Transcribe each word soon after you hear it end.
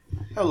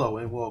Hello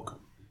and welcome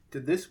to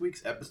this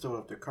week's episode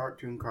of the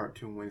Cartoon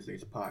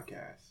Wednesdays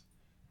podcast.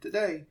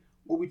 Today,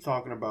 we'll be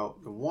talking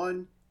about the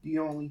one, the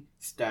only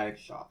Static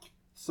Shock.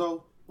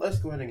 So, let's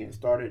go ahead and get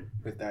started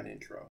with that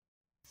intro.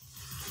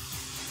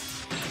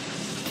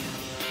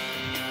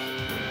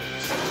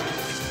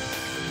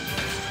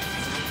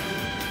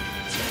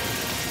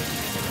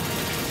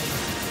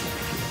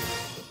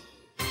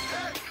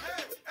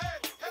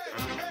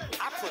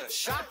 I put a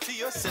shock to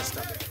your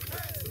system.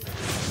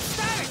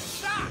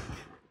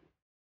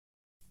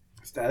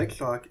 Static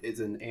Shock is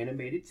an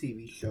animated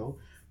TV show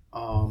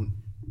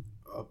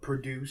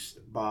produced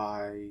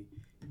by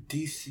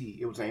DC.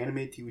 It was an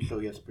animated TV show,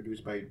 yes,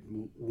 produced by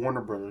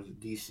Warner Brothers,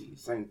 DC.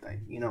 Same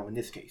thing, in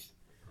this case.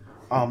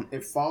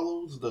 It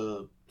follows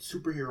the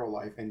superhero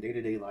life and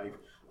day-to-day life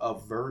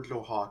of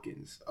Virgil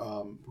Hawkins,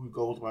 who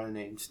goes by the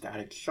name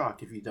Static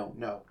Shock, if you don't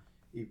know.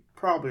 You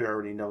probably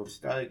already know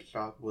Static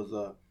Shock was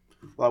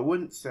I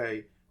wouldn't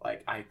say,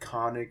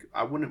 iconic.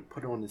 I wouldn't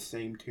put it on the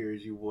same tier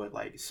as you would,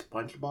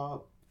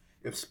 SpongeBob.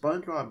 If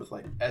SpongeBob is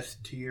S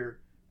tier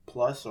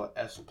plus or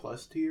S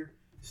plus tier,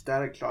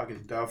 Static Shock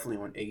is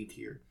definitely on A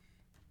tier.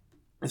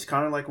 It's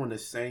kind of like on the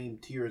same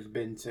tier as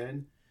Ben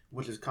 10,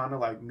 which is kind of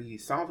like me.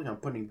 Sounds like I'm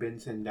putting Ben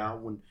 10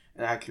 down when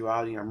in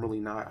actuality I'm really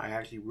not. I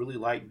actually really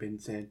like Ben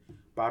 10,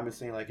 but I'm just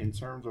saying in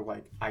terms of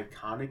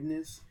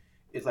iconicness,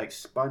 it's like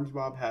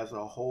SpongeBob has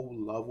a whole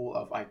level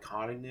of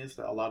iconicness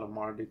that a lot of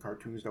modern day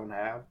cartoons don't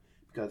have.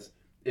 Because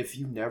if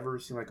you've never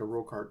seen a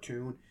real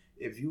cartoon,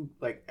 if you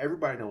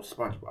everybody knows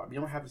SpongeBob. You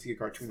don't have to see a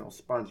cartoon on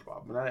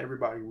SpongeBob, but not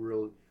everybody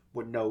really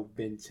would know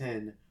Ben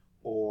 10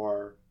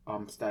 or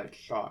Static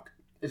Shock.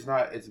 It's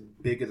not as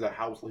big as a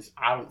house. At least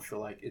I don't feel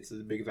like it's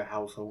as big as a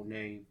household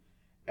name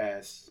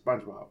as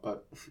SpongeBob.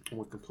 But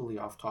we're completely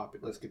off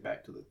topic. Let's get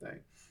back to the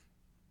thing.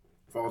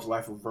 Follows the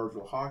life of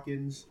Virgil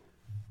Hawkins,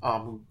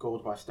 who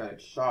goes by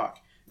Static Shock.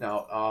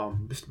 Now,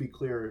 just to be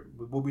clear,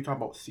 we'll be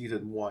talking about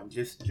season 1,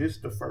 just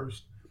the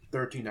first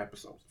 13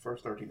 episodes.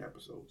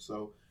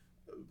 So.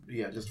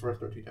 Yeah, just the first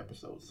 13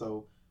 episodes.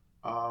 So,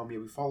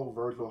 we follow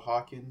Virgil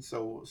Hawkins.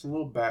 So, some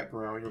little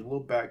background. A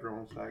little background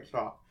on Static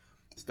Shock.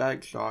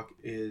 Static Shock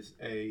was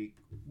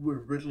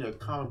originally a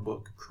comic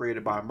book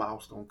created by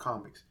Milestone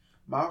Comics.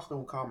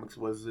 Milestone Comics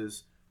was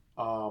this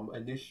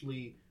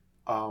initially.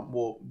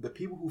 The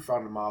people who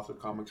founded Milestone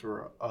Comics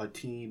were a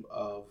team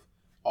of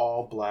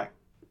all black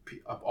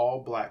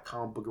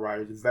comic book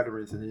writers,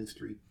 veterans in the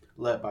industry,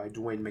 led by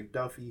Dwayne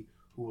McDuffie,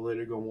 who would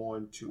later go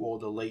on to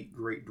the late,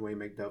 great Dwayne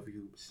McDuffie,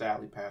 who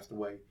sadly passed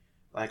away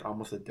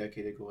almost a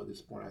decade ago at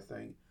this point, I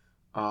think,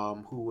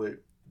 who would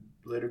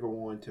later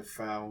go on to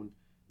found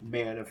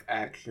Man of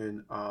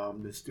Action,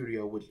 the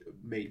studio which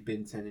made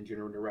Ben 10 and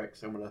General Direct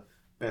some of the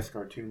best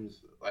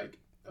cartoons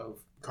of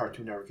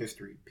Cartoon Network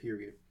history,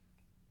 period.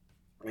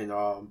 And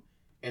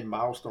in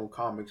Milestone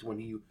Comics, when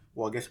he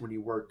was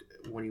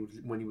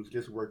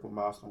just working with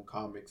Milestone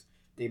Comics,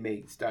 they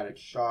made Static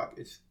Shock.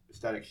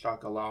 Static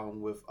Shock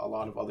along with a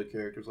lot of other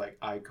characters like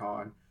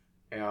Icon,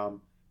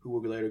 who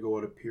would later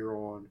go to appear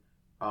on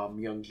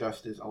Young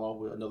Justice, along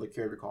with another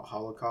character called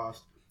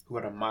Holocaust, who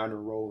had a minor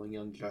role in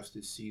Young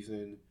Justice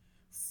season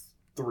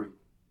 3.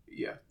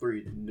 Yeah,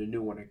 3, the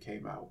new one that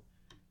came out.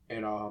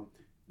 And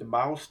the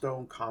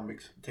Milestone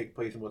Comics take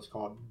place in what's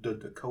called the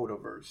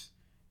Dakotaverse,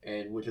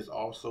 and which is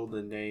also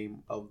the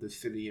name of the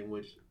city in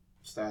which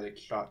Static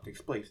Shock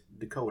takes place,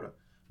 Dakota.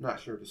 I'm not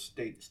sure the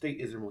state. The state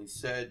isn't really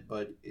said,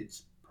 but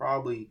it's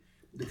probably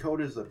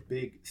Dakota is a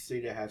big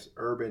city that has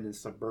urban and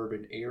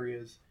suburban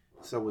areas.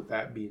 So with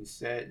that being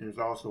said, there's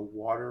also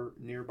water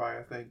nearby,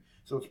 I think.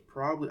 So it's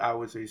probably, I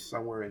would say,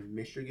 somewhere in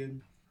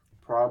Michigan,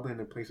 probably in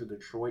the place of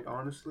Detroit,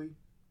 honestly.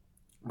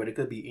 But it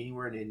could be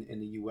anywhere in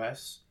the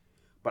U.S.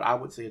 But I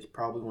would say it's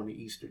probably on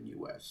the eastern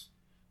U.S.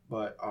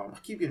 But I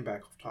keep getting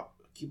back off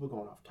topic. Keep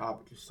going off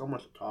topic. There's so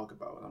much to talk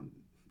about.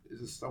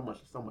 This is so much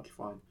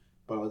fun.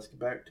 But let's get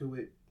back to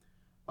it.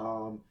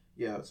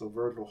 So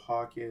Virgil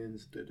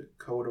Hawkins, the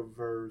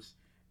Dakotaverse,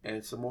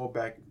 and some more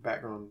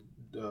background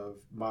of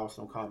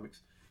Milestone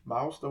Comics.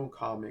 Milestone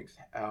Comics,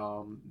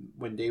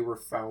 when they were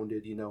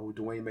founded,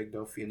 Dwayne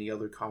McDuffie and the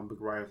other comic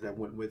book writers that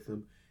went with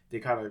them, they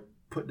kind of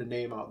put the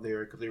name out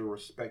there because they were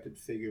respected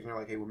figures. They're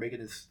like, hey, we're making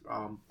this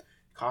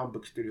comic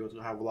book studio. It's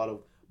going to have a lot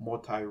of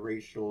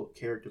multiracial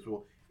characters.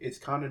 Well, it's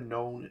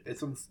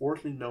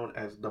unfortunately known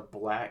as the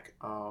Black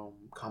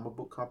Comic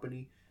Book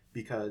Company,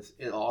 because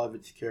all of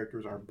its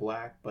characters are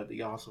black, but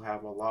they also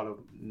have a lot of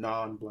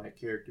non-black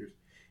characters.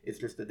 It's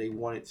just that they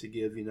wanted to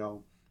give,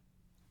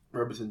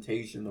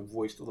 representation, a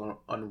voice to the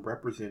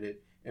unrepresented,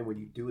 and when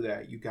you do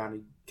that, you gotta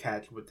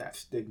catch with that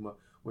stigma,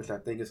 which I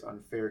think is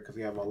unfair because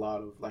we have a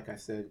lot of, like I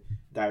said,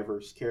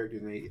 diverse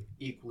characters, and they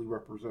equally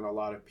represent a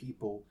lot of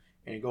people,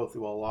 and go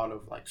through a lot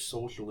of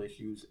social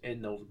issues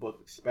in those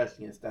books,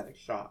 especially in Static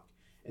Shock.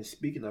 And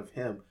speaking of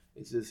him,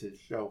 it's just his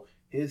show.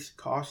 His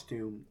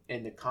costume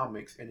in the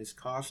comics and his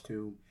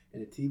costume in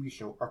the TV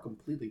show are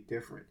completely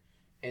different.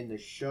 In the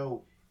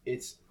show,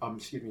 it's in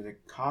the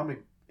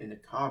comic,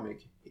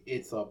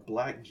 it's a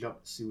black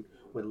jumpsuit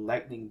with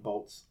lightning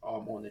bolts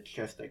on the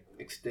chest that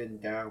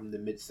extend down the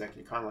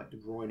midsection, kind of like the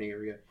groin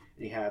area.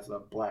 And he has a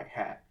black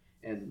hat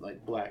and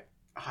like black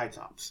high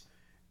tops.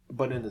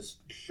 But in the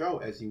show,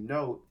 as you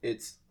know,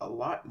 it's a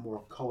lot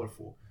more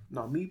colorful.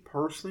 Now, me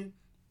personally,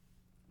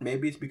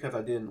 maybe it's because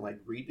I didn't like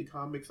read the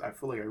comics. I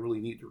feel like I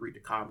really need to read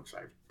the comics.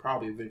 I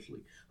probably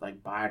eventually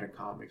like buy the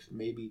comics.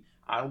 Maybe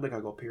I don't think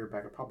I go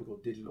paperback. I probably go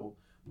digital.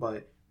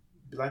 But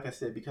like I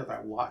said, because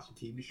I watch the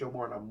TV show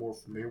more and I'm more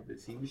familiar with the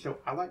TV show,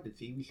 I like the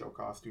TV show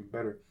costume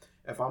better.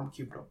 If I'm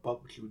keeping a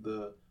buck with you,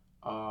 the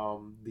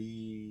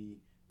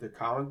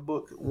comic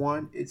book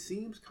one, it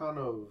seems kind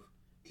of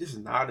just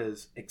not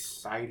as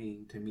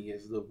exciting to me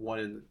as the one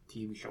in the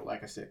TV show.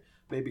 Like I said,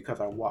 maybe because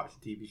I watch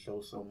the TV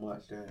show so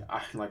much that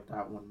I like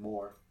that one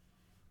more.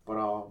 But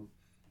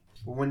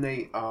when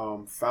they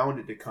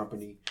founded the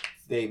company,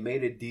 they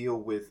made a deal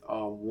with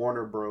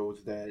Warner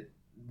Bros. That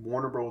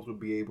Warner Bros. Would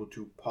be able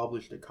to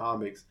publish the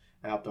comics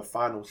and have the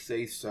final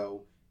say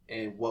so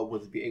and what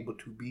was be able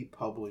to be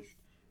published,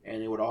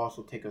 and it would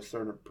also take a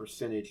certain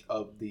percentage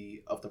of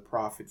the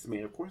profits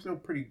made. Of course, it was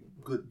a pretty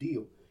good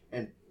deal,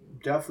 and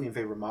definitely in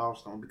favor of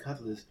Milestone because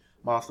of this.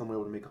 Milestone was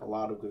able to make a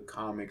lot of good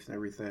comics and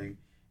everything,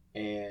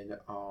 and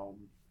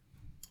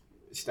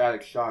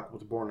Static Shock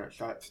was born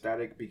at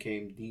Static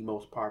became the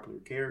most popular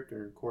character.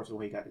 And of course,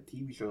 when he got the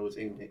TV show, it was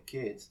aimed at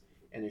kids.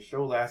 And the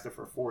show lasted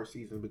for 4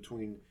 seasons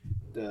between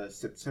the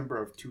September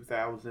of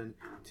 2000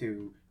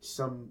 to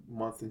some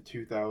month in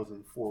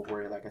 2004,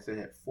 where, like I said,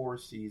 it had 4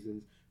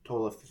 seasons,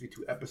 total of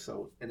 52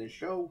 episodes. And the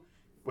show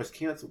was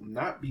canceled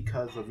not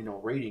because of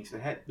ratings.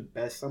 It had the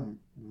best, some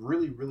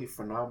really really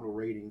phenomenal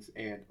ratings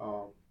and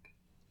a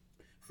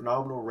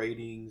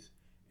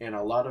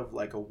lot of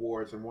like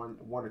awards and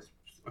won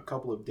a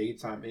couple of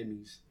daytime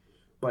Emmys,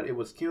 but it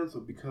was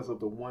canceled because of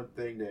the one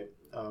thing that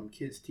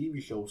kids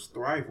TV shows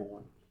thrive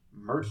on: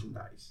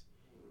 merchandise.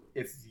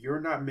 If you're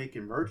not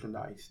making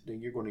merchandise,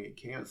 then you're going to get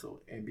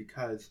canceled. And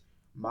because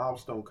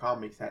Milestone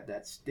Comics had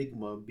that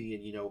stigma of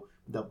being,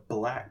 the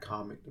black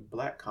comic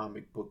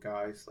book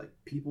guys, like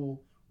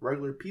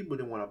regular people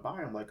didn't want to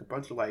buy them. Like a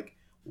bunch of like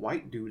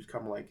white dudes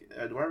come like,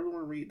 do I really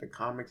want to read the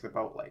comics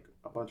about like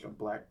a bunch of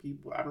black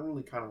people? I don't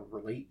really kind of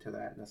relate to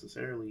that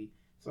necessarily.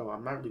 So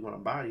I'm not really going to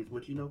buy these,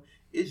 which,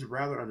 is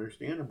rather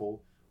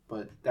understandable.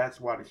 But that's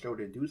why the show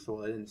didn't do so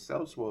well. It didn't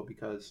sell so well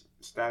because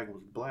Static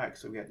was black.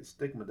 So we had the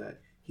stigma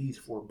that he's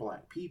for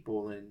black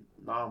people and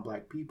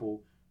non-black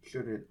people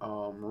shouldn't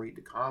read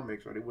the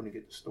comics or they wouldn't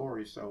get the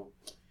story. So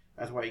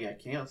that's why he got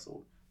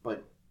canceled.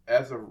 But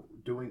as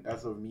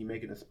of me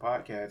making this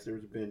podcast,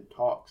 there's been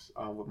talks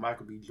with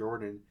Michael B.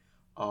 Jordan,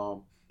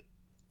 not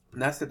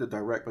set to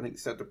direct, but I think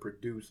set to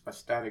produce a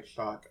Static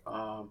Shock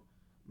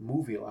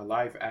movie, a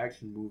live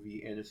action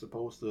movie, and it's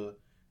supposed to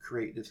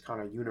create this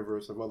kind of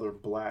universe of other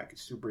black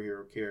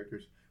superhero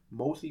characters,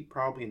 mostly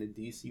probably in the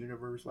DC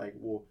universe, kind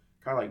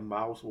of like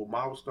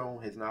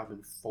Milestone has now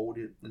been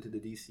folded into the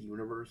DC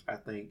universe. I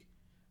think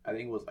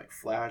it was like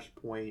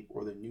Flashpoint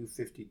or the New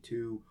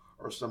 52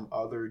 or some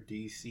other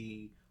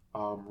DC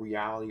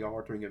reality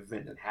altering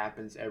event that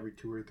happens every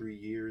 2 or 3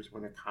 years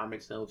when a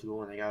comic sells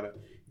go and they gotta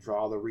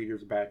draw the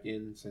readers back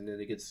in, and then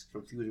it gets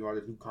confusing, all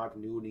this new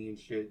continuity and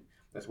shit.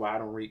 That's why I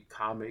don't read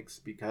comics,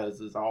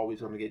 because it's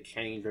always going to get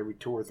changed every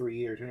 2 or 3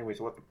 years anyway,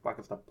 so what the fuck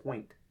is the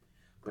point?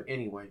 But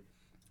anyway,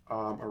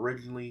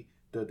 originally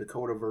the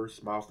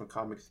Dakotaverse Milestone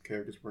Comics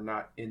characters were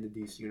not in the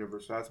DC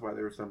universe, so that's why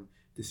there were some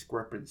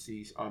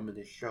discrepancies in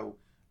this show.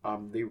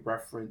 They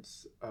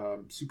reference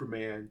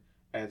Superman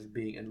as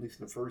being, at least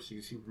in the first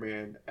season,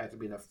 Superman as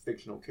being a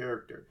fictional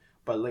character,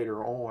 but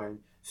later on,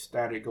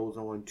 Static goes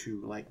on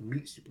to like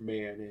meet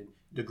Superman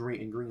and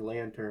Green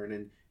Lantern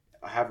and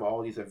have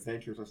all these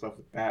adventures and stuff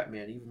with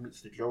Batman. He even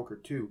meets the Joker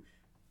too.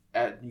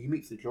 He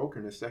meets the Joker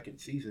in the second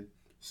season.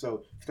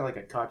 So it's kind of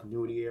like a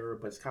continuity error,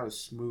 but it's kind of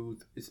smooth.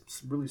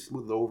 It's really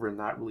smoothed over and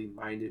not really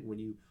minded when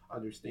you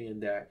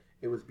understand that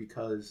it was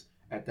because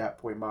at that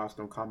point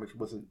Milestone Comics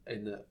wasn't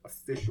in the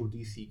official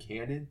DC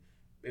canon.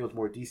 It was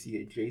more DC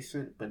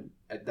adjacent, but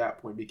at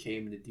that point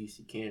became the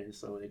DC canon.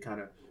 So they kind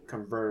of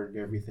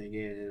converted everything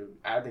in, and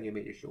I think it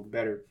made the show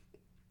better.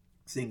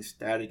 Seeing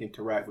Static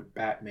interact with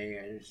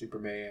Batman and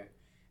Superman,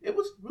 it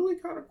was really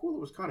kind of cool.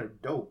 It was kind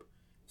of dope.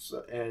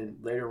 So, and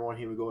later on,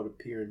 he would go to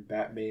appear in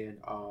Batman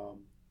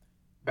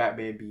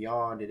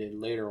Beyond, and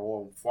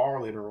then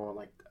far later on,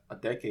 like a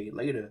decade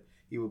later,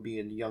 he would be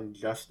in Young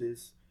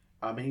Justice.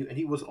 And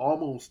he was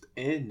almost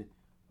in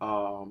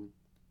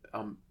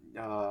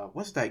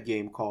what's that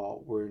game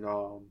called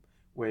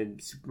when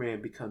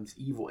Superman becomes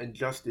evil?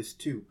 Injustice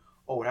 2.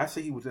 Oh, did I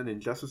say he was in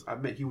Injustice? I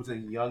meant he was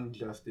in Young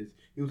Justice.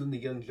 He was in the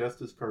Young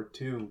Justice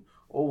cartoon.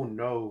 Oh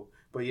no.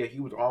 But yeah, he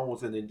was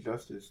almost in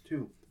Injustice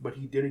too. But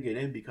he didn't get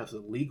in because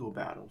of legal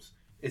battles.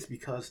 It's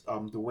because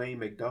Dwayne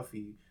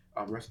McDuffie,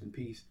 rest in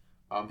peace,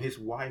 his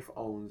wife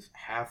owns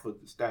half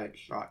of the Static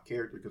Shock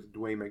character because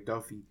Dwayne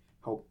McDuffie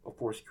helped, of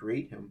course,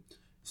 create him.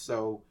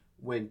 So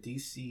when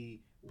DC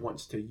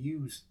wants to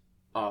use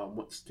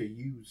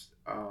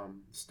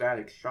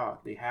Static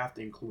Shock, they have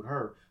to include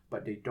her,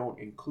 but they don't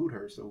include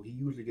her. So he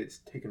usually gets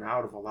taken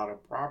out of a lot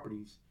of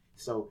properties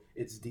So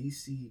it's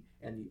DC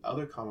and the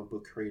other comic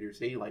book creators.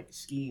 They like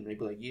scheme. They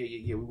be like,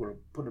 yeah, we're gonna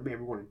put them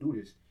in. We're gonna do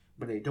this,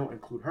 but they don't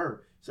include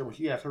her. So when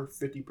she has her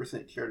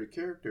 50% share of the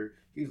character,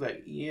 he's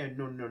like, yeah,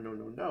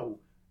 no,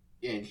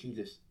 and she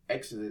just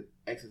exits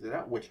it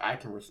out, which I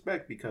can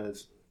respect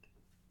because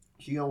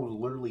she owns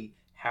literally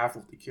half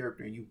of the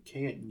character, and you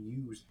can't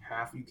use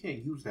half. You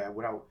can't use that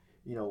without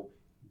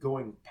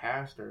going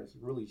past her. It's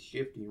really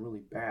shifty and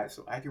really bad.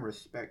 So I can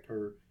respect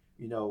her,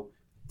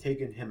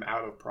 taking him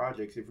out of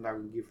projects if not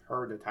going to give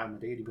her the time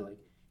of day to be like,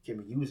 can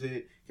we use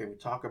it? Can we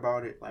talk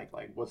about it? Like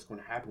what's going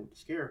to happen with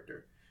this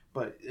character?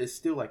 But it's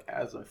still like,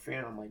 as a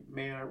fan, I'm like,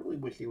 man, I really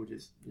wish they would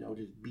just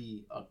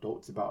be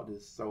adults about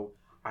this, so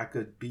I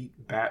could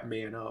beat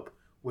Batman up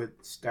with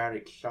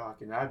Static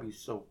Shock, and that'd be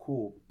so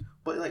cool.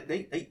 But like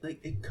they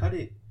cut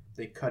it.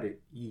 They cut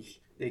it. Yeesh.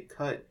 They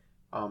cut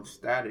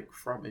Static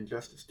from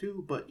Injustice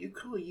 2, but you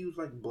could have used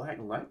like Black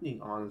Lightning,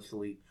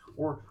 honestly,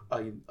 or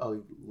a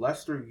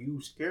lesser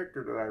used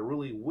character that I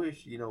really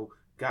wish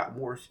got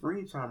more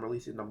screen time, at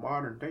least in the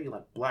modern day,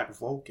 like Black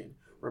Vulcan.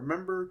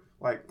 Remember,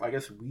 like, I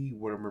guess we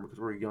would remember because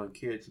we're young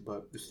kids,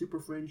 but the Super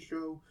Friends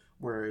show,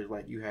 where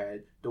like you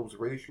had those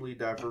racially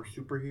diverse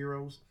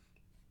superheroes.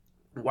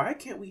 Why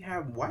can't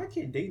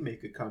they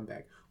make a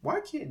comeback? Why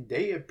can't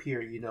they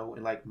appear,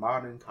 in like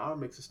modern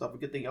comics and stuff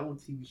and get their own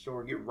TV show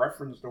or get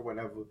referenced or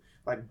whatever?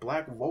 Like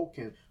Black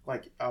Vulcan,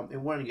 like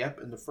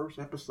in the first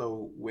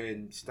episode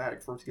when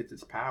Static first gets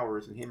his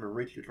powers and him and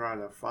Rich are trying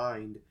to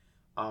find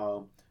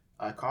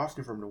a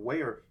costume from the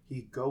wearer,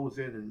 he goes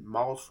in and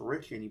mauls for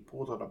Rich and he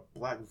pulls out a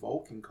Black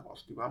Vulcan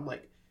costume. I'm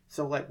like,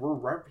 so like we're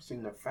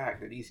referencing the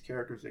fact that these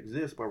characters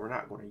exist, but we're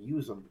not going to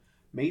use them.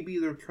 Maybe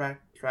they're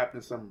trapped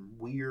in some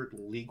weird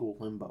legal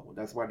limbo.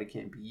 That's why they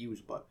can't be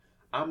used. But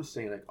I'm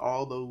saying like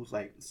all those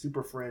like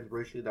Super Friends,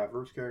 racially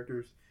diverse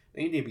characters,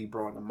 they need to be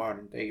brought in the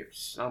modern day or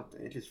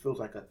something. It just feels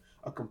like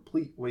a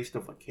complete waste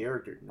of a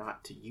character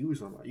not to use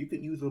them. Like, you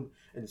can use them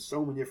in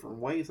so many different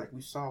ways. Like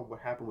we saw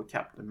what happened with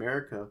Captain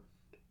America,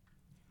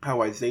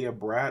 how Isaiah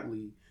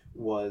Bradley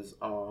was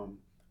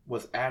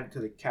added to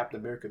the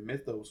Captain America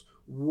mythos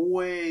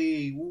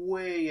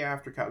way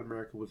after Captain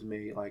America was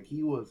made. Like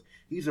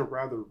he's a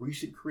rather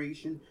recent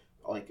creation,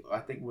 like I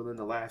think within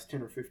the last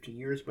 10 or 15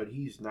 years, but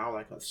he's now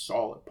like a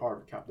solid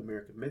part of Captain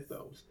America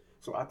mythos.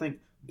 So I think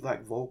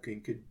Black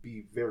Vulcan could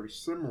be very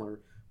similar.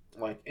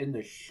 Like in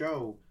the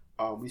show,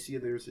 we see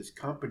there's this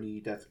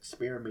company that's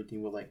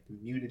experimenting with like the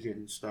mutagen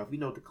and stuff.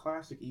 The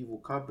classic evil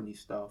company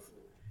stuff.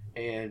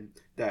 And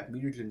that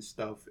mutagen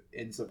stuff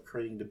ends up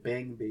creating the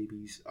Bang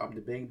Babies. The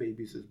Bang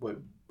Babies is what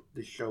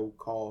the show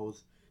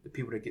calls the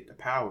people that get the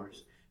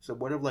powers. So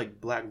what if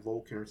like Black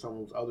Vulcan or some of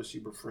those other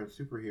Super Friends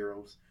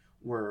superheroes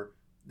were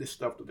the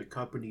stuff that the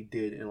company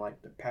did in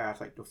like the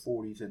past, like the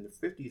 40s and the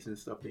 50s and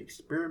stuff? They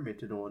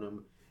experimented on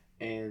them,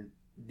 and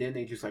then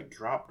they just like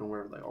dropped them,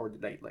 or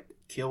they like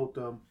killed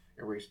them,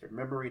 erased their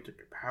memory, took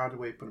their powers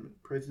away, put them in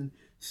prison,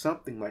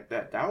 something like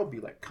that. That would be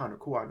like kind of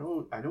cool. I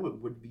know it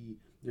would be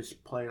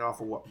just playing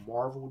off of what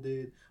Marvel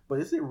did, but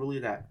is it really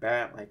that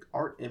bad? Like,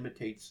 art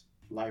imitates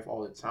life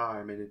all the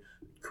time, and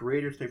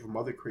creators take from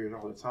other creators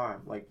all the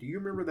time. Like, do you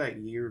remember that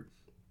year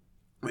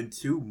when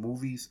 2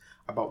 movies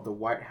about the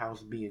White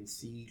House being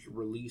sieged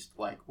released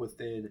like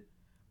within,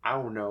 I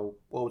don't know,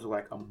 what was it,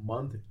 like a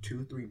month,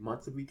 2-3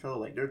 months of each other?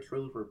 Like, their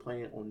trailers were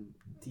playing on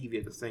TV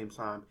at the same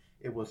time.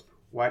 It was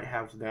White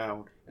House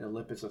down and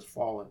Olympus Has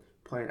Fallen,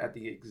 playing at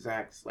the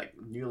exact, like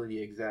nearly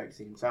the exact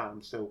same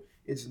time. So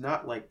it's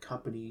not like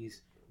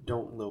companies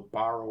don't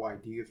borrow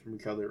ideas from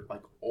each other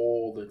like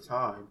all the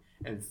time.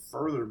 And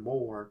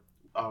furthermore,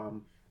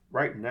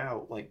 right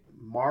now, like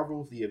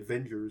Marvel's The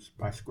Avengers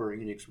by Square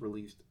Enix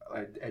released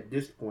at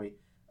this point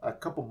a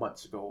couple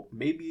months ago,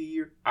 maybe a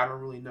year, I don't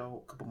really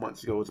know. A couple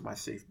months ago is my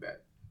safe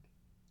bet.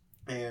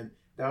 And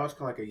now it's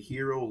kind of like a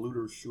hero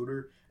looter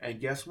shooter. And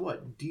guess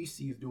what?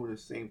 DC is doing the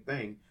same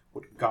thing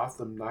with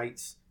Gotham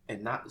Knights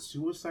and not the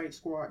Suicide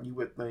Squad. You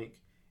would think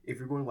if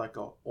you're going like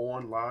a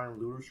online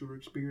looter shooter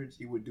experience,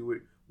 you would do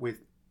it with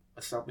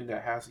something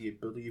that has the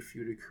ability for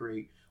you to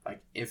create like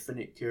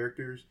infinite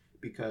characters,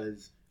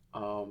 because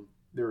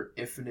there are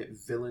infinite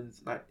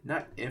villains,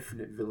 not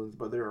infinite villains,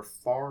 but there are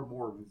far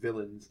more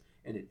villains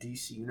in the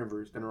DC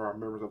universe than there are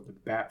members of the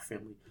Bat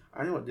family.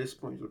 I know at this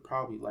point there's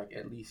probably like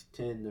at least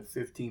 10 to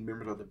 15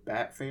 members of the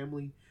Bat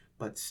family,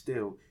 but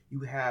still,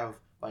 you have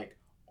like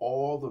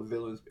all the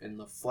villains in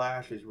the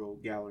Flash's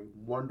rogue gallery,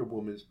 Wonder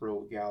Woman's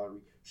rogue gallery,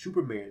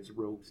 Superman's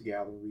rogues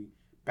gallery,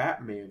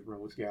 Batman's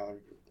rogues gallery,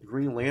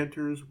 Green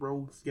Lantern's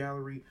rogues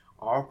gallery,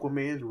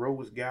 Aquaman's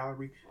rogues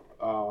gallery,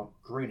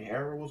 Green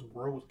Arrow's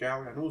rogues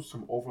gallery. I know there's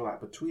some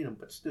overlap between them,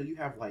 but still, you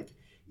have like,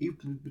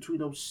 even between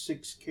those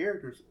 6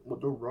 characters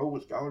with the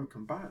rogues gallery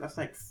combined, that's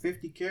like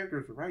 50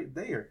 characters right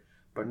there.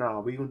 But nah,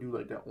 we gonna do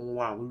like the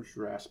online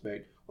looter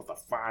aspect with a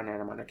finite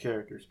amount of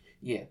characters.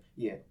 Yeah,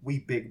 we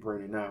big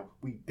brained now.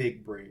 We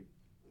big brain.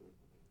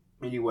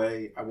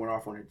 Anyway, I went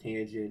off on a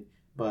tangent,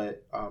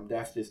 but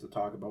that's just to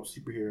talk about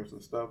superheroes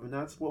and stuff, and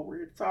that's what we're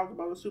here to talk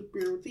about, a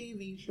superhero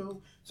TV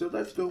show. So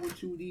let's go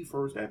into the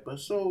first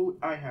episode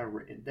I have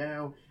written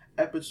down.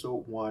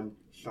 episode 1,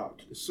 Shock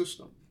to the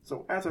System.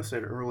 So as I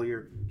said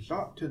earlier,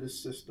 Shock to the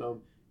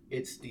System,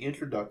 it's the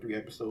introductory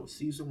episode,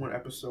 season 1,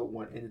 episode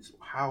 1, and it's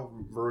how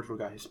Virgil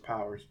got his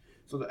powers.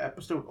 So the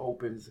episode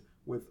opens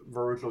with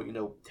Virgil,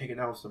 taking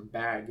out some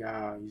bad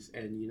guys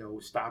and,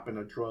 stopping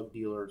a drug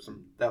dealer,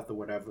 some theft or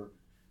whatever.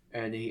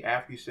 And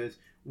after he says,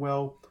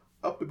 well,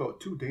 up to about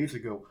 2 days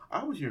ago,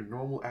 I was your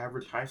normal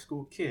average high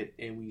school kid,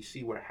 and we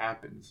see what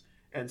happens.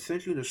 And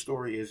essentially the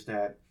story is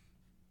that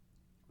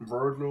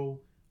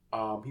Virgil,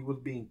 he was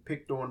being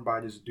picked on by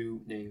this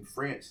dude named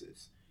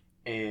Francis.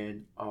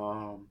 And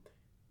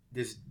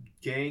this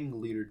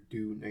gang leader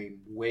dude named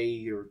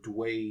Wade or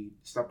Dwayne,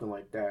 something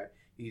like that,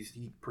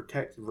 he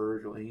protects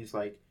Virgil, and he's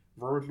like,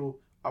 Virgil,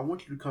 I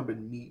want you to come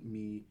and meet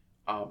me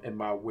in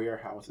my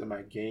warehouse, in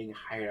my gang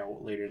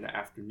hideout later in the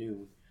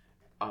afternoon.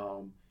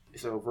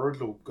 So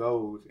Virgil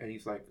goes, and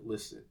he's like,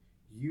 listen,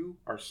 you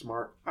are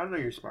smart. I know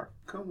you're smart.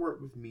 Come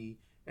work with me,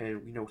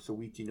 and, so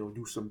we can,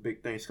 do some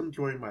big things. Come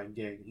join my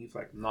gang. And he's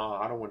like, nah,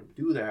 I don't want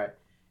to do that.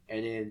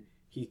 And then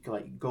he,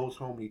 goes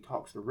home and he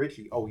talks to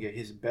Richie. Oh, yeah,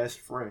 his best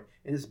friend.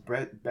 And his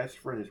best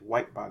friend is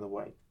white, by the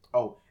way.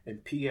 Oh,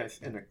 and P.S.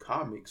 in the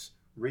comics,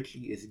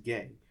 Richie is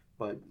gay.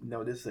 But,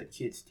 this is a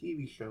kid's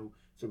TV show,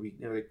 so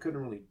they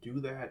couldn't really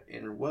do that,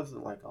 and there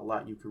wasn't, a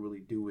lot you could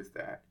really do with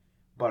that.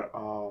 But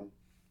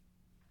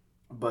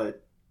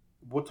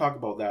we'll talk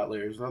about that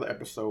later. There's another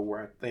episode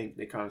where I think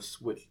they kind of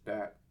switched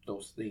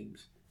those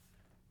themes.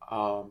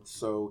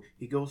 So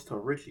he goes to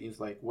Richie. He's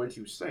like, "What did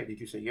you say? Did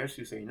you say yes? Did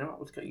you say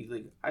no?"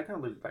 I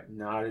kind of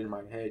nodded in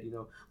my head,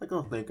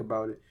 I'll think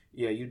about it.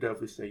 Yeah, you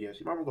definitely say yes.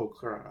 You might want to go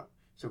clear it up.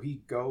 So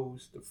he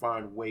goes to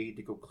find Wade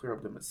to go clear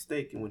up the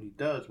mistake, and when he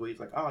does, Wade's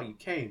like, "Oh, you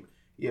came.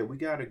 Yeah, we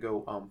gotta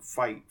go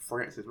fight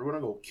Francis. We're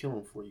gonna go kill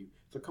him for you.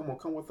 So come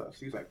with us."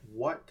 He's like,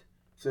 "What?"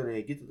 So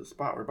they get to the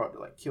spot. We're about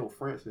to kill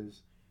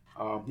Francis.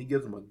 He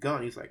gives him a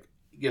gun. He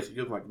gives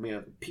him man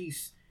a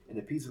piece, and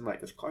the piece is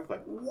it's Clark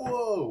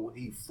whoa!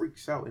 He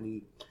freaks out and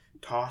he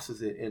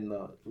tosses it in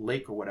the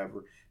lake or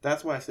whatever.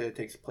 That's why I say it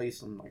takes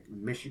place in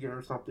Michigan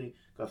or something,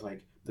 because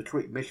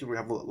Detroit, Michigan, we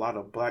have a lot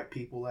of black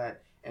people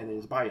at, and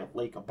it's by a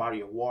lake, a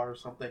body of water or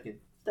something.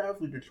 It's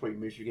definitely Detroit,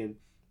 Michigan,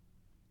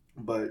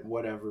 but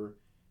whatever.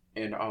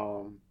 And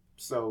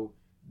so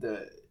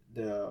the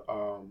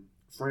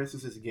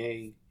Francis's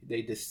gang,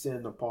 they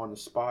descend upon the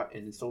spot,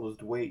 and so does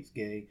Dwayne's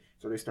gang.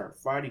 So they start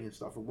fighting and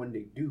stuff. And when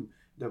they do,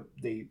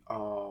 they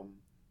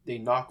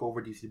knock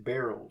over these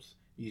barrels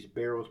with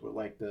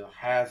the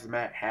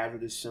hazmat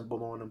hazardous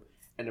symbol on them,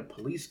 and the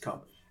police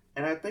come.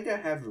 And I think I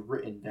have it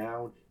written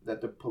down that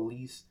the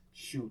police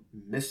shoot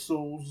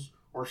missiles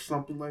or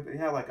something like that. They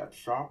have a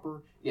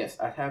chopper. Yes,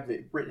 I have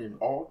it written in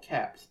all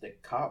caps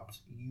that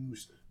cops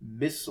use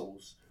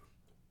missiles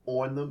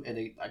on them, and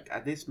I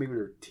guess maybe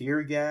they're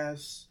tear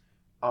gas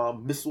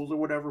missiles or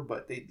whatever,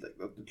 but the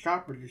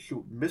choppers just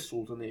shoot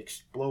missiles and they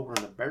explode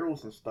in the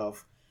barrels and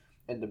stuff,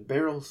 and the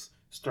barrels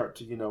start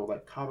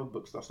to comic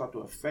book stuff start to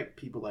affect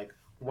people.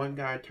 One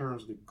guy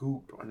turns to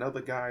goop,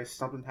 another guy,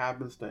 something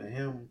happens to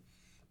him.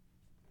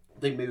 I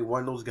think maybe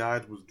one of those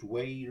guys was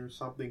Dwayne or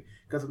something,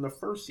 because in the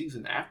first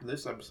season after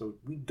this episode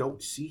we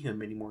don't see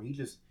him anymore. He's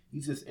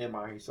just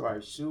MIA. So I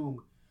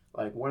assume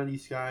one of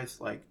these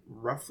guys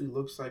roughly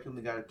looks like him,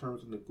 the guy that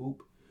turns into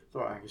goop. So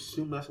I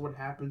assume that's what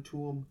happened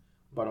to him.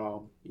 But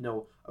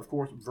of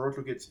course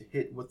Virgil gets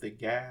hit with the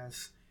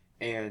gas,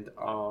 and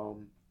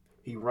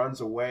he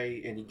runs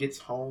away, and he gets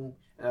home,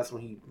 and that's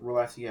when he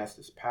realizes he has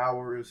his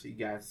powers. He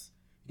gets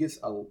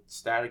a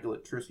static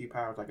electricity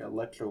powers,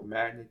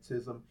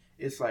 electromagnetism.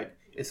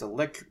 It's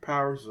electric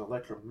powers, it's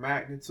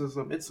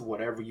electromagnetism, it's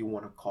whatever you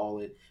want to call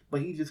it.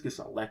 But he just gets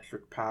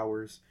electric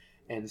powers,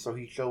 and so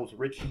he shows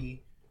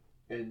Richie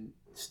and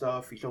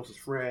stuff. He shows his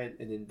friend,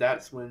 and then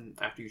that's when,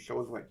 after he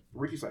shows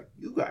Richie's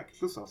you got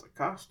this sounds like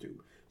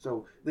costume.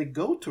 So they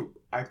go to,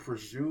 I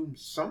presume,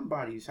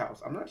 somebody's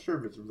house. I'm not sure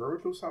if it's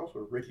Virgil's house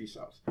or Richie's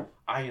house.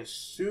 I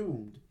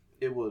assumed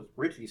it was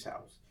Richie's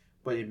house,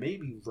 but it may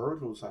be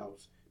Virgil's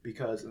house,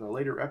 because in a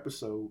later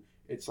episode,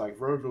 it's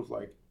Virgil's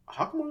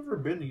how come I've never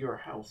been to your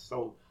house?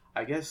 So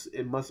I guess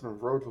it must have been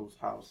Virgil's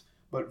house.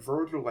 But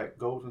Virgil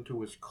goes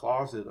into his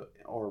closet,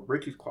 or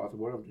Richie's closet,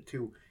 one of the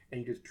two, and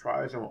he just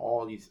tries on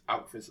all these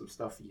outfits of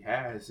stuff he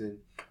has, and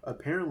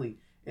apparently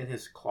in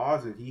his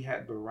closet he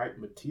had the right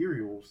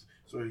materials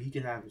so he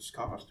can have his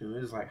costume.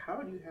 It's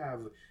how do you have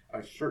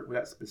a shirt with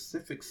that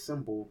specific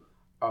symbol,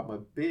 a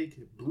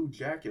big blue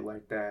jacket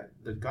like that,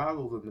 the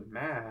goggles and the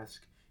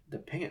mask, the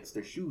pants,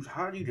 the shoes?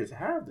 How do you just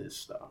have this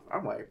stuff?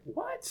 I'm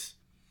what?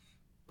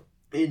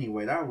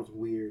 Anyway, that was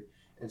weird.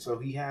 And so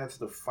he has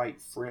to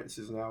fight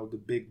Francis now, the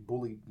big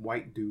bully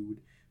white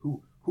dude,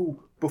 who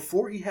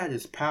before he had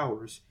his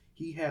powers,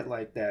 he had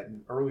that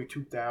early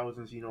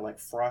 2000s,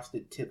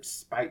 frosted tipped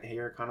spiked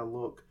hair kind of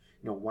look,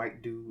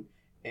 white dude.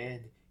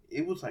 And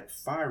it was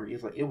fiery.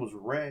 It was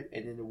red,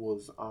 and then it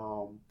was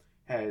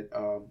had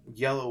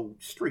yellow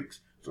streaks.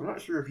 So I'm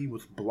not sure if he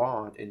was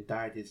blonde and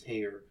dyed his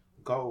hair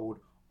gold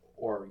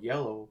or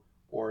yellow,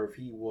 or if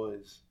he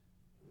was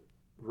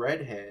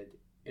redhead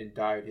and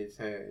dyed his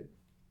head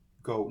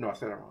go. No, I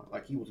said it wrong.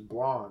 Like he was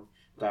blonde,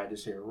 dyed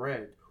his hair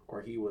red,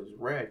 or he was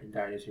red and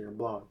dyed his hair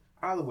blonde.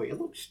 Either way, it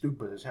looked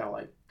stupid as hell.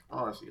 Like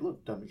honestly, it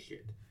looked dumb as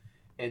shit.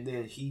 And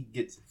then he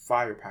gets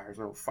fire powers.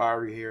 You know,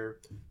 fiery hair,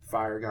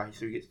 fire guy.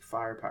 So he gets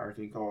fire powers,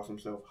 and he calls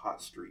himself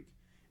Hot Streak.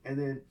 And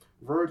then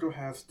Virgil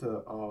has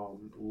to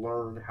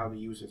learn how to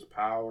use his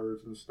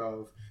powers and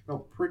stuff. You know,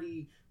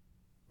 pretty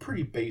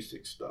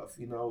basic stuff.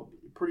 You know,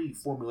 pretty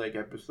formulaic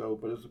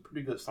episode, but it's a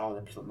pretty good, solid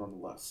episode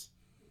nonetheless.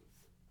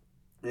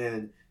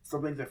 And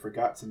some things I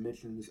forgot to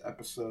mention in this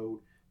episode,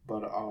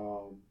 but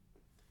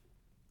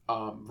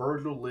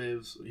Virgil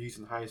lives. He's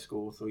in high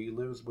school, so he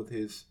lives with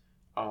his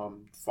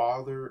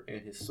father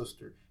and his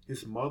sister.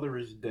 His mother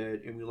is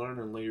dead, and we learn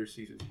in later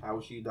seasons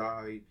how she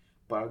died.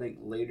 But I think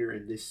later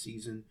in this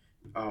season,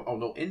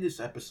 in this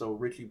episode,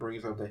 Richie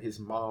brings up that his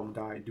mom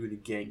died due to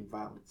gang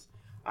violence.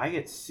 I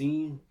had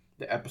seen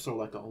the episode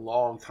like a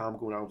long time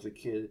ago when I was a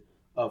kid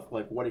of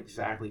like what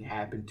exactly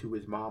happened to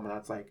his mom, and I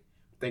was like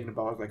thinking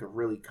about it was like a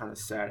really kind of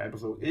sad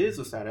episode. It is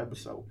a sad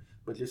episode,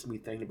 but just me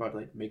thinking about it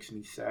like makes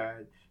me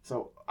sad.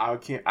 So I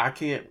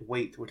can't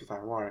wait, which is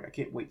ironic. I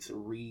can't wait to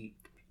read,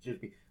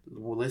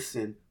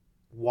 listen,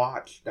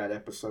 watch that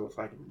episode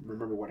so I can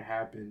remember what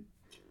happened.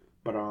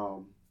 But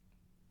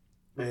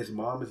his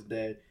mom is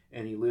dead,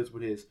 and he lives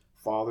with his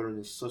father and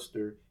his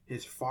sister.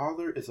 His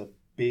father is a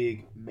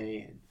big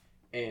man,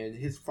 and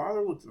his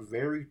father looks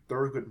very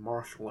Thurgood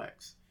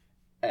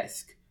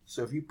Marshall-esque.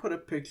 So if you put a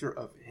picture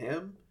of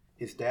him,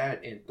 his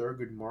dad, and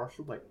Thurgood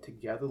Marshall like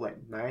together,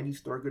 like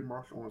 90s Thurgood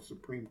Marshall on the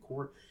Supreme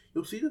Court,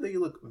 you'll see that they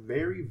look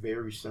very,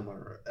 very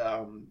similar.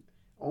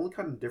 Only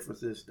kind of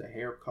difference is the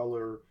hair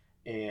color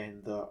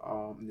and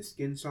the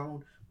skin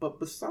tone. But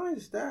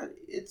besides that,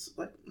 it's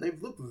like they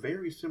look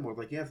very similar.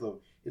 Like he has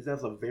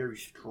a very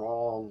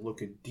strong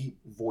looking, deep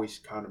voice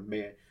kind of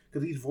man.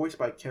 Because he's voiced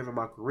by Kevin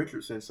Michael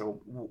Richardson, so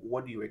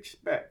what do you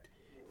expect?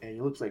 And he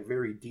looks like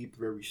very deep,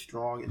 very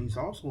strong, and he's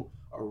also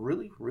a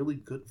really, really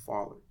good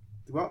father.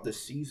 Throughout the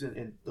season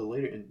and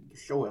the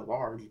show at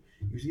large,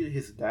 you see that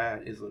his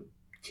dad is a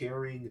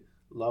caring,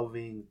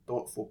 loving,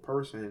 thoughtful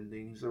person, and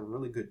he's a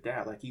really good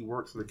dad. Like he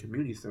works at the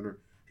community center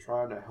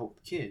trying to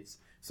help kids.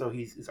 So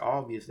it's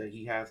obvious that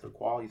he has the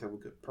qualities of a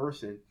good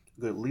person,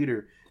 good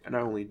leader, and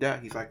not only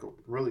that, he's like a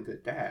really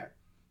good dad.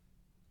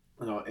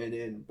 You know, and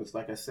then, but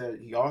like I said,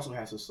 he also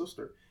has a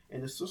sister,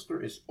 and the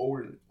sister is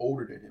older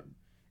than him,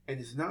 and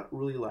it's not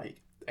really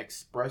like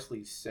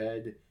expressly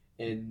said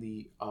in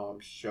the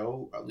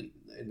show, at least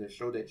in the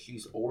show, that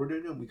she's older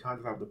than him. We kind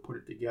of have to put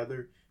it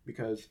together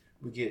because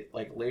we get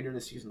like later in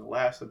the season, the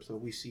last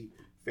episode, we see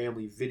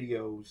family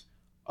videos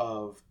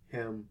of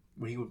him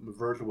when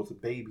Virgil was a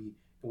baby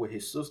with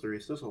his sister.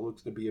 His sister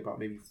looks to be about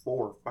maybe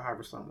 4 or 5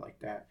 or something like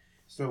that.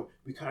 So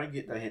we kind of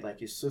get that like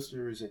his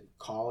sister is in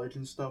college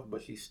and stuff,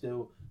 but she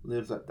still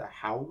lives at the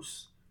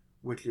house,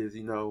 which is,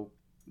 you know,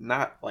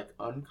 not like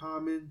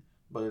uncommon,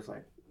 but it's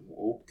like,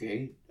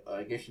 okay,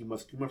 I guess you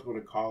must go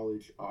to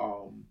college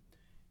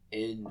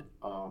in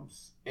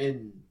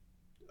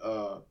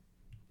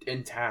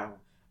town.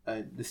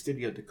 The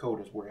city of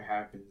Dakota is where it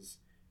happens,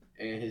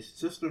 and his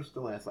sister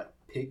still has like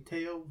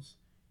pigtails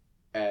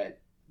at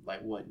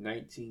like what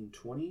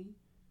 1920.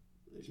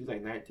 She's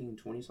like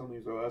 1920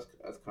 something, so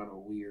that's kind of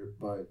weird,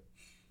 but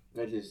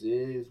that just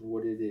is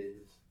what it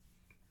is.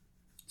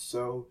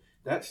 So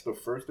that's the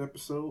first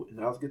episode, and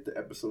now let's get to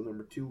episode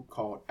number 2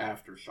 called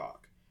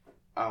Aftershock.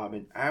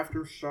 In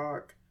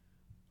Aftershock,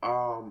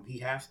 he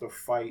has to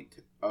fight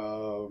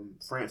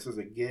Francis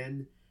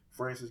again.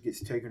 Francis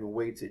gets taken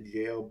away to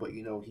jail, but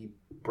you know, he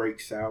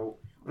breaks out.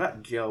 Well,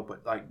 not jail,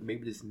 but like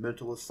maybe this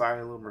mental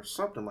asylum or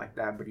something like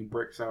that. But he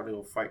breaks out and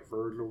he'll fight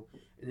Virgil.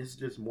 And this is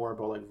just more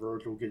about like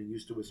Virgil getting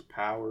used to his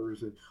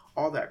powers and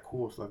all that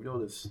cool stuff. You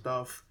know, the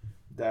stuff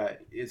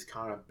that is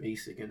kind of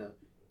basic in a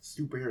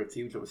superhero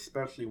TV show,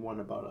 especially one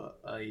about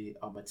a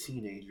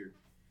teenager.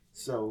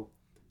 So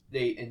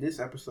in this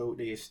episode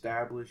they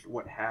establish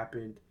what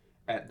happened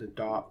at the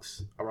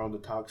docks, around the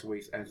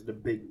Toxways, as the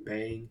Big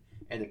Bang,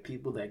 and the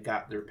people that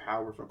got their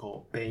powers are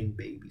called Bang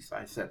Babies.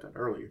 I said that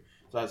earlier,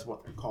 so that's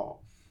what they're called.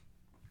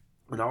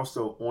 And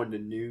also on the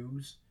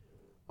news,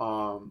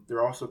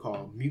 they're also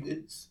called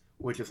mutants,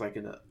 which is like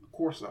of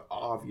course an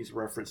obvious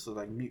reference to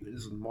like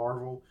mutants in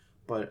Marvel,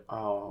 but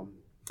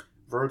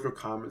Virgil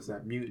comments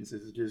that mutants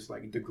is just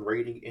like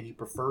degrading, and he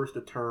prefers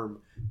the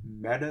term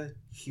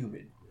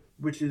meta-human,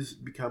 which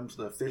becomes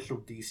the official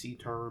DC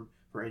term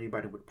for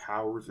anybody with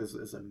powers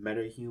as a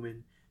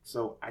meta-human.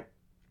 So I'm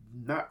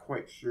not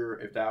quite sure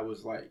if that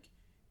was like,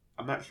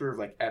 I'm not sure if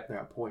like at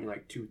that point in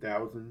like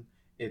 2000,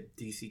 if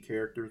DC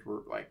characters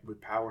were like with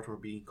powers were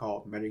being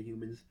called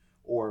meta-humans,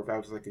 or if that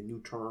was like a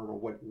new term, or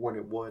what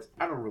it was.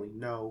 I don't really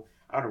know.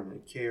 I don't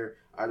really care.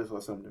 I just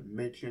want something to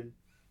mention.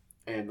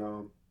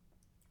 And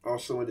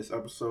also in this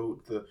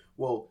episode, the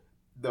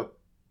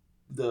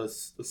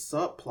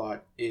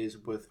subplot is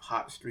with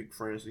Hot Streak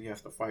Francis. He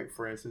has to fight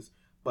Francis,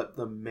 but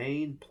the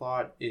main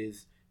plot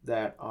is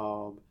that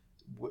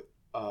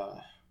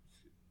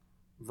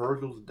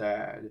Virgil's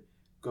dad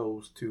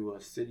goes to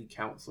a city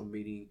council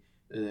meeting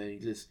And then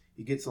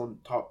he gets on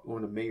talk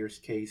on the mayor's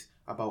case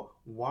about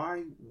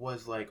why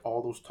was like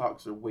all those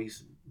toxic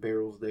waste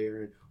barrels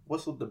there and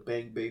what's with the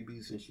bang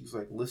babies. And she's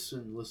like,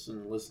 listen,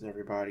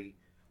 everybody.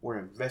 We're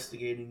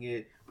investigating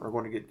it. We're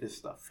going to get this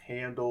stuff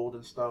handled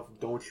and stuff.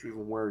 Don't you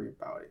even worry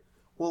about it.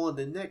 Well, in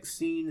the next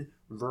scene,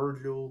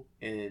 Virgil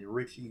and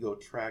Richie go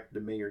track the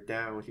mayor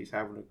down. She's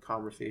having a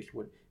conversation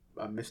with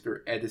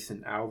Mr.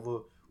 Edison Alva,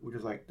 which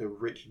is like the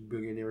rich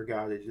billionaire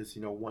guy that just,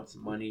 wants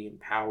money and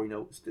power.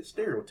 It's the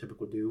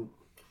stereotypical dude.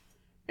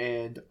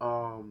 And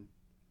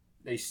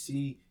they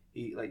see,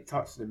 he like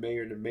talks to the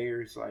mayor, and the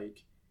mayor's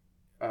like,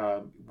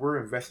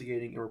 we're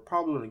investigating and we're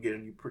probably going to get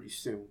on you pretty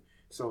soon.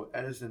 So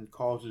Edison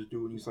calls this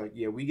dude and he's like,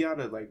 yeah, we got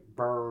to like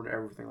burn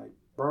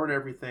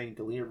everything,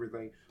 delete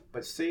everything.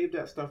 But save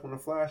that stuff on a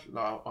flash,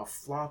 a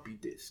floppy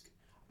disk.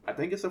 I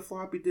think it's a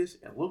floppy disk.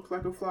 It looks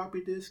like a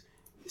floppy disk,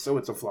 so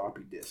it's a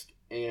floppy disk.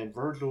 And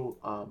Virgil,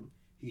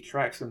 he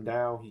tracks him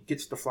down. He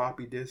gets the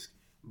floppy disk,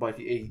 but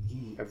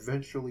he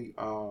eventually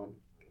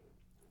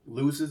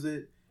loses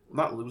it.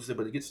 Not loses it,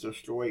 but it gets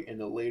destroyed. And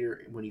then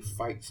later, when he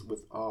fights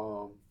with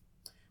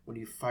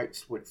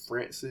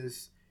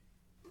Francis,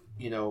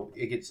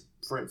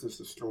 Francis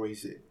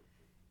destroys it.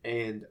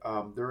 And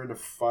during the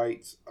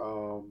fight,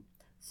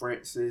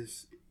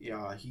 Francis,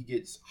 he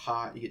gets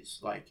hot, he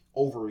gets like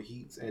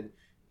overheats, and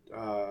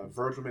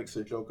Virgil makes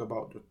a joke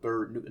about the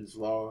third Newton's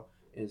law,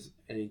 and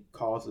he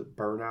calls it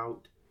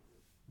burnout.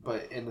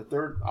 But in the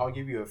third, I'll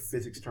give you a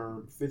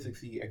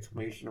physicsy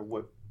explanation of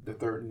what the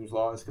third Newton's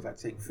law is, because I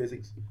take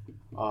physics.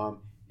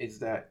 Is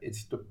that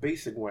it's the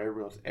basic one.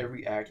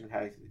 Every action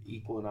has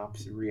equal and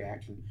opposite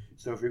reaction.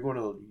 So if you're going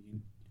to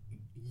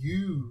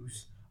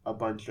use a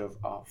bunch of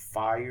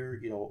fire,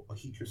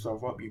 heat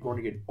yourself up, you're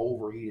going to get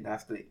overheated.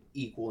 That's the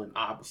equal and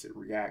opposite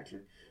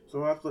reaction.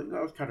 So I thought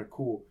that was kind of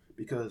cool,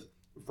 because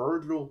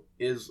Virgil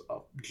is a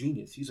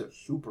genius. He's a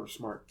super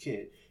smart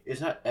kid.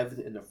 It's not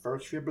evident in the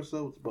first few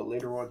episodes, but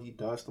later on he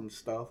does some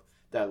stuff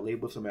that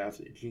labels him as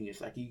a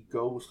genius. Like he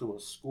goes to a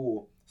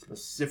school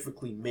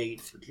specifically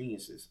made for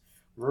geniuses.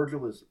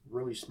 Virgil is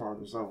really smart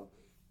on his own,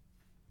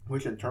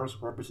 which in terms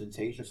of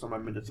representation, something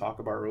I meant to talk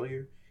about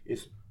earlier,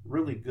 is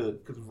really good,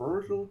 because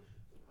Virgil,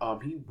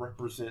 he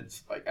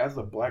represents, like, as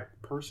a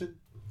black person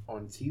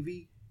on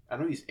TV, I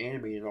know he's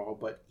animated and all,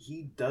 but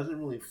he doesn't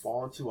really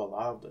fall into a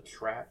lot of the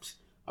traps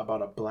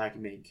about a black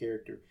main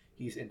character.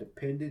 He's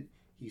independent,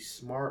 he's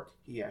smart,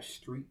 he has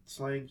street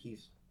slang,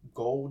 he's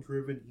goal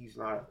driven, he's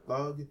not a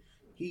thug,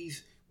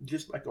 he's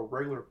just like a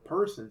regular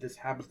person, just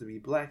happens to be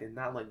black, and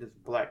not like this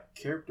black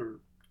caricature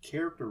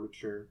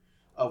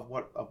of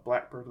what a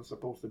black person's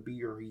supposed to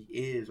be, or he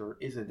is or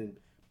isn't in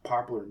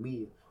popular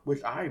media,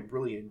 which I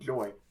really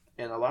enjoy.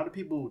 And a lot of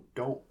people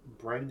don't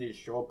bring this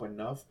show up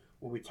enough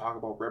when we talk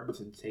about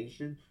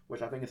representation,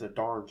 which I think is a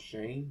darn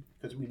shame,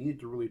 because we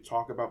need to really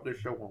talk about this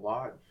show a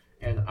lot.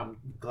 And I'm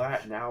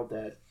glad now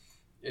that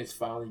it's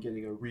finally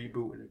getting a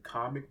reboot in a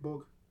comic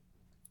book,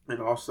 and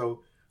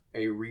also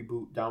a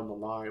reboot down the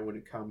line when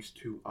it comes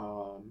to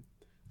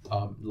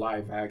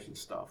live action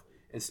stuff.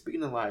 And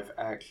speaking of live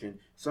action,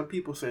 some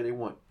people say they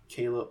want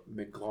Caleb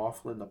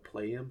McLaughlin to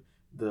play him,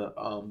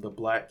 the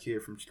black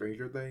kid from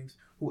Stranger Things,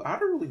 who I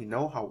don't really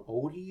know how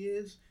old he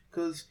is,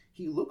 because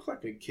he looks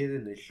like a kid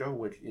in the show,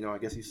 which, I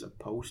guess he's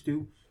supposed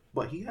to,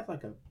 but he has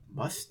like a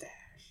mustache.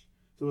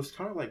 So it's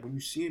kind of like when you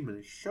see him in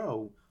the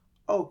show,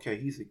 okay,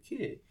 he's a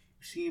kid.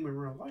 You see him in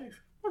real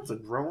life, that's a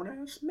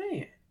grown-ass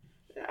man.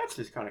 That's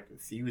just kind of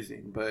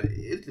confusing, but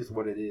it's just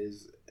what it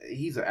is.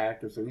 He's an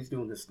actor, so he's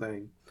doing this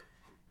thing.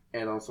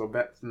 And also,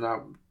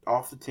 now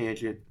off the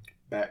tangent,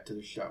 back to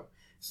the show.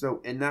 So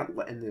in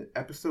the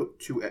episode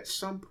 2, at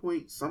some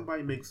point,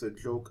 somebody makes a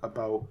joke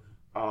about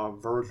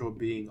Virgil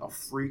being a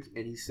freak,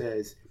 and he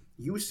says,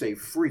 "You say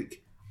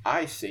freak,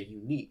 I say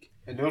unique."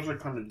 And those are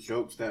kind of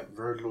jokes that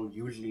Virgil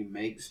usually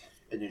makes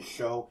in the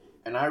show,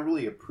 and I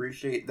really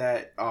appreciate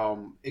that.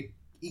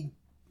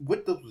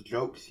 With those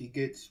jokes, he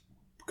gets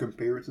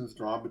comparisons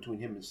drawn between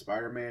him and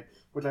Spider-Man,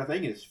 which I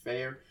think is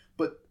fair.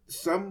 But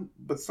some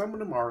of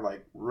them are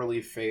like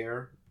really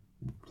fair,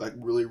 like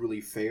really, really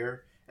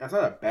fair. And it's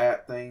not a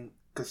bad thing,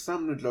 because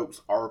some of the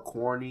jokes are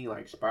corny,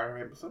 like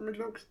Spider-Man, but some of the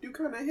jokes do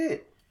kind of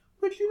hit,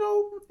 which,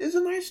 is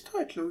a nice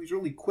touch. He's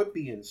really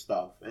quippy and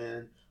stuff,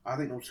 and I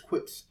think those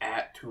quips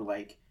add to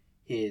like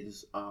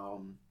his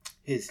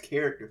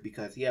character,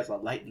 because he has a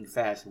lightning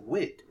fast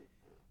wit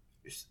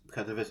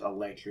because of his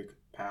electric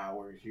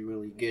powers. You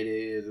really get it.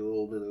 It's a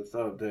little bit of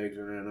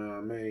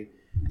subtext,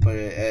 but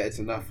it's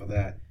enough of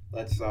that.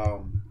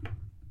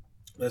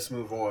 Let's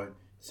move on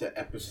to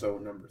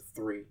episode number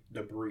 3,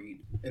 The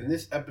Breed. In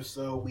this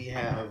episode, we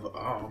have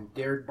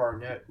Derek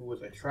Barnett, who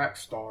was a track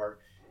star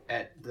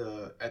at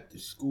the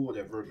school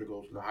that Virgil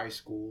goes to, the high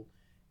school,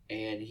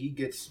 and he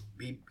gets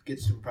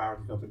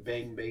superpowers, becomes a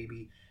bang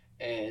baby,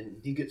 and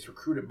he gets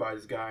recruited by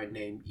this guy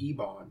named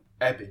Eben.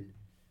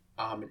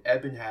 And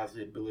Eben has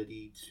the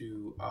ability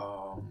to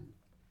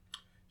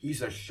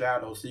he's a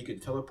shadow, so he can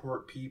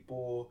teleport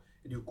people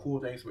and do cool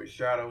things with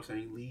shadows, and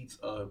he leads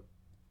a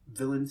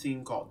villain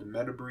team called the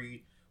Meta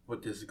Breed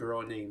with this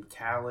girl named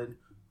Talon,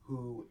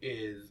 who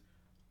is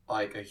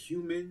like a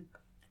human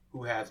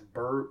who has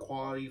bird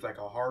qualities, like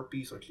a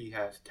harpy, so she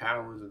has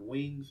talons and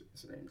wings.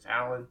 His name's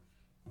Alan.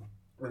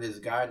 And this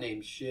guy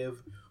named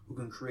Shiv who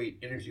can create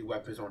energy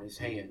weapons on his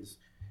hands.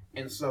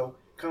 And so,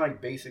 kind of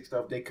like basic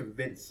stuff, they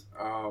convince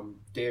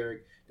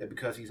Derek that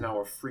because he's now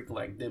a freak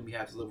like them, he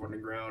has to live on the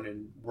ground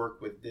and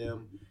work with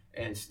them.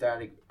 And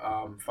Static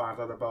finds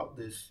out about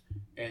this,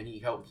 and he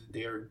helps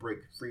Derek break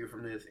free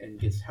from this and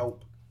gets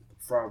help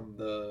from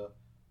the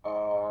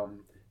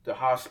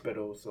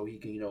hospital so he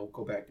can,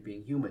 go back to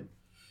being human.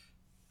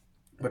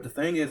 But the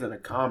thing is, in the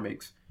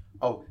comics,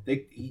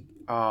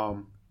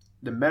 the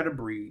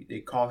Metabreed, they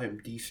call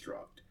him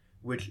Destruct,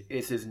 which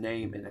is his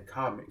name in the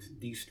comics,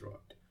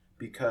 Destruct,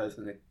 because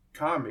in the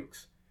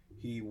comics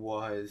he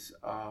was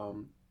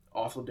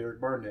also Derek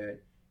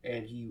Barnett,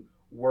 and he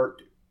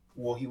worked.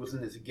 Well, he was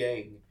in this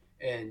gang,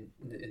 and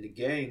in the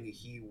gang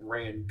he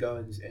ran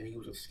guns, and he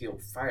was a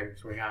skilled fighter,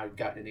 so he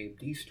got the name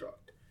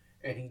Destruct,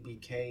 and he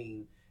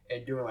became.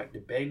 And during like the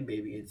Bang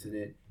Baby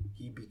incident,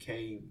 he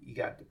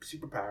got the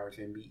superpowers,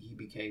 and he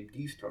became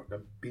Destruct, a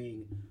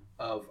being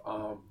of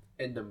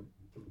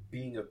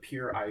being of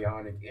pure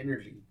ionic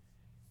energy,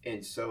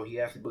 and so he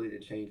has the ability to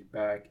change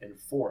back and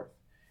forth.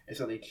 And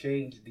so they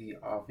changed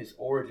his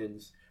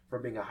origins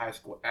from being a high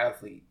school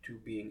athlete to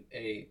being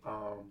a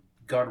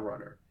gun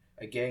runner,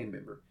 a gang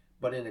member.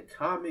 But in the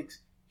comics,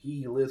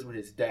 he lives with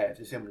his dad.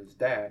 It's him and his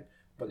dad.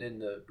 But in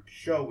the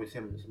show, it's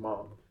him and his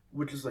mom,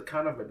 which is a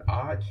kind of an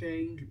odd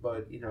change.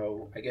 But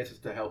I guess it's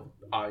to help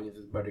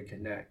audiences better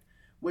connect.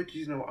 Which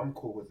I'm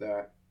cool with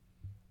that.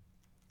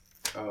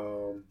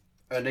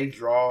 And they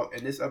draw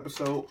in this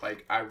episode.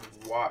 Like I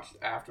watched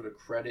after the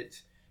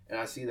credits, and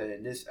I see that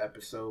in this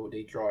episode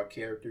they draw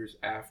characters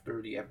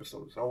after the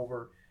episode is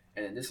over.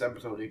 And in this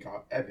episode they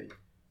draw Evan,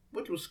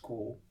 which was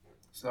cool.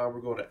 So now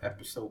we're going to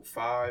episode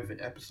 5,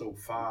 and episode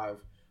 5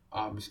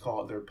 is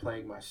called "They're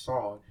Playing My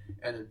Song."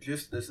 And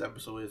just this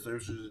episode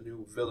there's a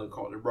new villain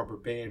called the Rubber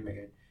Band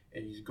Man,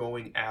 and he's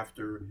going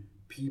after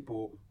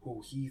people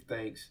who he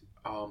thinks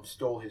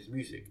stole his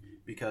music,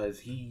 because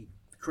he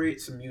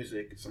creates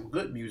some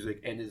good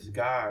music, and this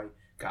guy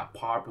got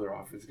popular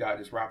off.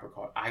 This rapper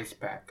called Ice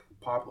Pack,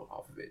 popular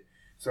off of it.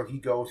 So he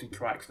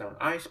tracks down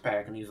Ice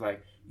Pack, and he's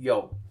like,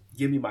 "Yo,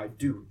 give me my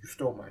due. You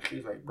stole my shit."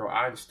 He's like, "Bro,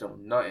 I didn't steal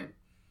nothing.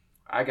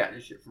 I got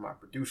this shit from my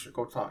producer.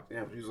 Go talk to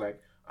him." He's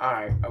like, "All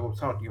right, I will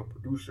talk to your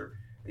producer."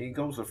 And he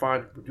goes to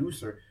find the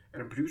producer,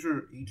 and the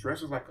producer, he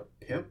dresses like a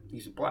pimp.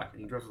 He's black,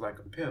 and he dresses like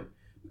a pimp,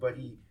 but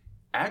he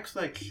acts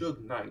like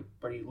Suge Knight,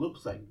 but he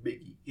looks like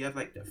Biggie. He has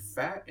like the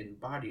fat and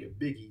body of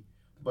Biggie,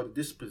 but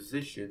the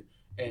disposition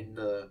and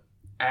the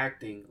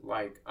acting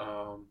like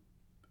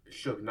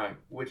Suge Knight,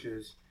 which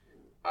is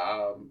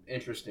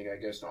interesting, I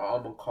guess.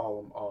 I'm gonna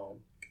call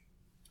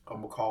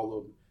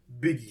him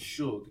Biggie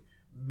Suge.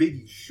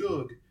 Biggie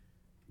Suge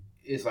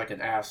is like an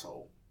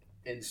asshole.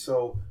 And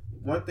so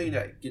one thing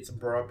that gets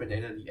brought up in the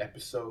end of the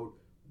episode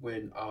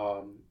when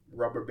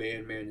Rubber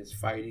Band Man is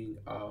fighting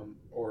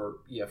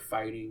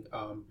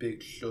Big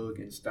Suge,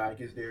 and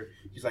Stack is there,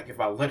 he's like, "If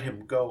I let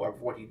him go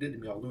of what he did to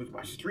me, I'll lose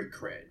my street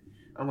cred."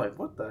 I'm like,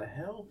 what the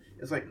hell?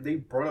 It's like they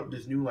brought up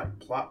this new like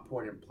plot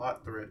point and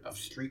plot thread of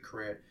street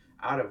cred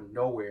out of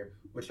nowhere,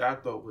 which I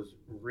thought was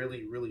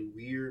really, really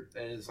weird.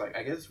 And it's like,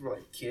 I guess for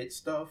like kid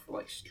stuff,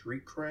 like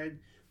street cred,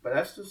 but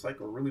that's just like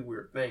a really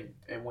weird thing.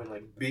 And when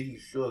like Biggie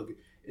Suge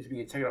is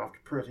being taken off to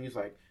prison, he's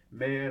like,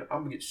 "Man,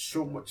 I'm gonna get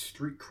so much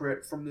street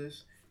cred from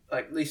this."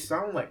 Like they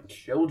sound like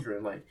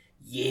children. Like,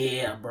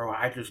 "Yeah, bro,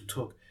 I just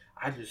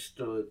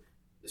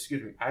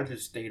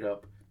stayed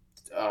up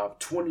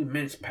 20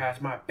 minutes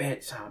past my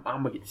bedtime.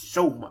 I'm gonna get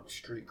so much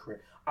street cred.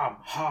 I'm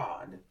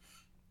hard."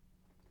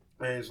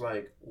 And it's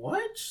like,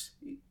 what?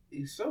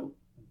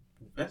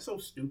 That's so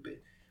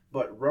stupid.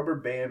 But Rubber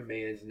Band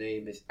Man's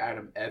name is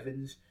Adam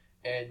Evans,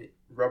 and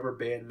Rubber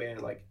Band Man,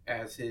 like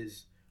as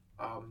his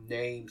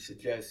name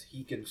suggests,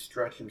 he can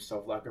stretch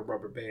himself like a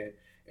rubber band,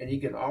 and he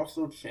can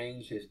also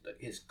change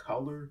his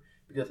color,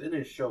 because in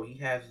his show he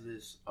has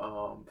this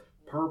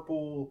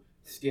purple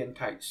skin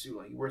tight suit.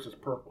 Like he wears this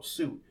purple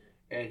suit,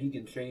 and he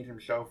can change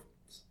himself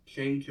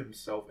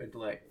into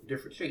like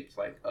different shapes,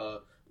 like a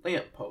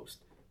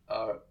lamppost,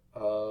 a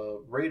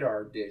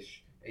radar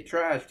dish, a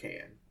trash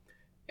can,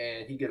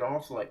 and he can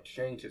also like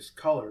change his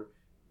color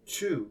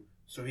too,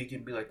 so he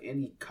can be like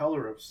any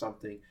color of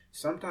something.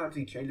 Sometimes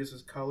he changes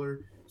his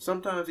color,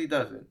 sometimes he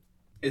doesn't.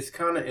 It's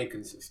kind of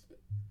inconsistent.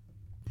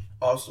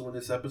 Also in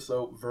this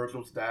episode,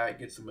 Virgil's dad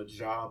gets him a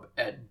job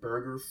at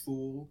Burger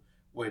Fool,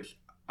 which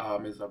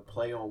is a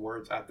play on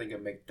words, I think,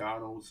 at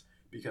McDonald's,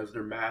 because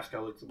their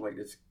mascot looks like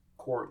this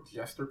court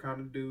jester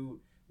kind of dude,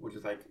 which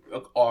is like,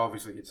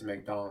 obviously it's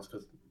McDonald's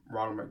because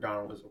Ronald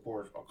McDonald is, of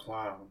course, a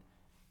clown.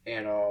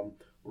 And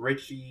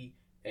Richie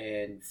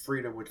and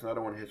Frida, which is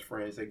another one of his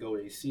friends,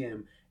 they see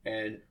him,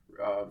 and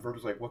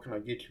Virgil's like, "What can I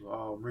get you?"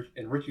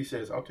 And Richie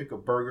says, "I'll take a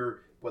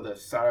burger with a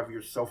side of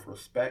your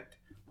self-respect."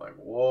 Like,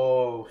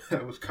 whoa,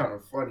 that was kind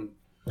of funny.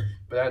 But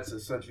that's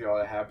essentially all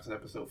that happens in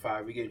episode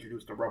 5. We get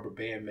introduced to Rubber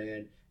Band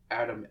Man,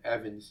 Adam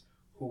Evans,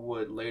 who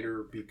would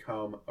later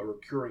become a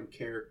recurring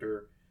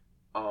character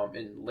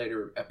in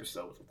later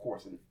episodes, of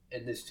course,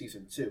 in this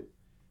season 2.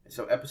 And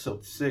so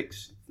episode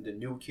 6, the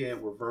new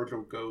kid where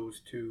Virgil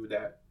goes to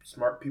that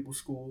smart people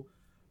school,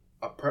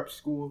 a prep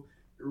school.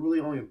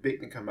 Really only a big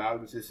thing come out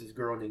of this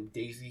girl named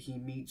Daisy he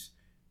meets,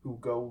 who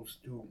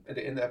at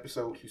the end of the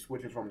episode, she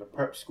switches from the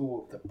prep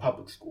school to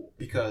public school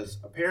because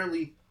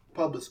apparently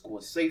public school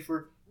is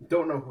safer.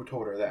 Don't know who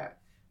told her that.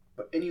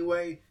 But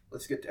anyway,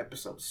 let's get to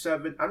episode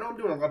 7. I know I'm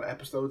doing a lot of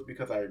episodes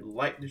because I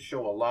like this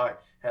show a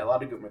lot. Had a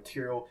lot of good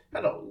material.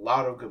 Had a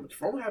lot of good material.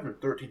 For only having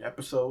 13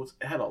 episodes,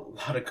 it had a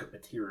lot of good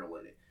material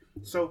in it.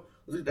 So,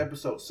 let's get to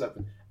episode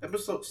 7.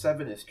 Episode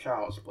 7 is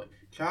Child's Play.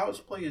 Child's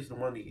Play is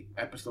one of the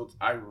episodes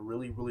I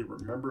really, really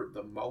remember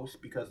the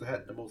most because it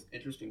had the most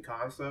interesting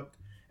concept.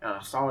 And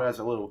I saw it as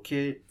a little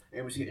kid.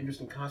 And when you see an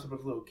interesting concept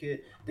as a little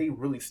kid, they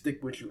really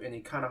stick with you and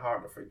it's kind of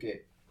hard to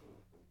forget.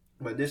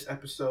 But in this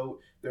episode,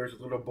 there's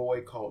a little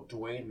boy called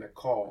Dwayne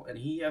McCall. And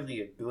he has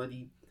the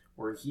ability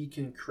where he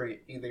can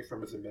create anything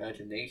from his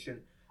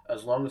imagination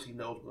as long as he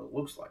knows what it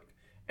looks like.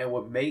 And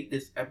what made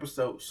this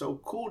episode so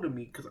cool to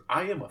me, because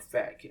I am a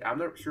fat kid. I'm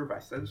not sure if I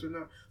said this or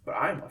not, but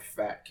I am a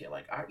fat kid.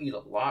 Like, I eat a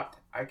lot.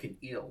 I can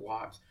eat a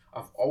lot.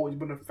 I've always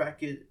been a fat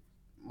kid,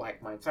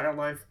 like, my entire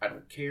life. I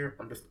don't care.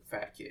 I'm just a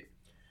fat kid.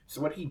 So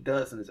what he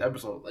does in this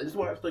episode, this is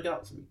what stuck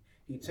out to me.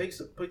 He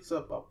picks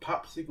up a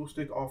popsicle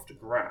stick off the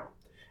ground,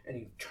 and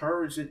he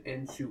turns it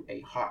into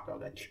a hot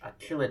dog, a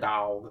chili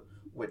dog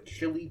with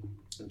chili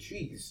and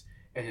cheese.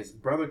 And his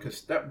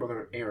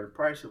stepbrother, Aaron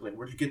Price, was like,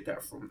 "Where'd you get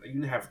that from? You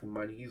didn't have the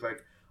money." He's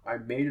like, "I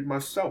made it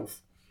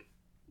myself."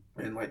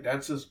 And like,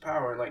 that's his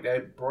power. And like,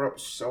 that brought up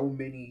so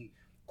many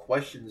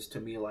questions to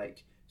me.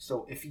 Like,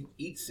 so if he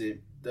eats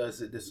it,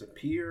 does it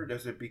disappear?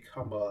 Does it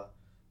become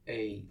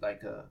a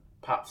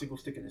popsicle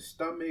stick in his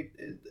stomach?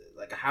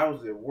 Like, how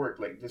does it work?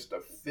 Like, just the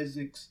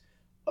physics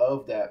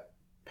of that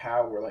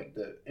power, like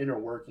the inner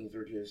workings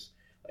are just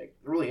like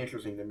really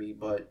interesting to me.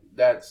 But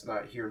that's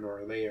not here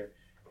nor there.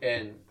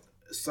 And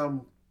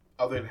some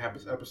other thing that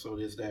happens in this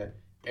episode is that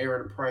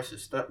Aaron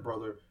Price's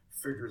stepbrother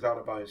figures out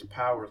about his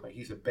powers. Like,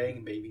 he's a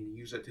bang baby and he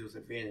uses that to his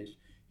advantage.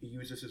 He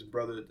uses his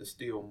brother to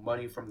steal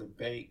money from the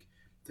bank,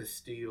 to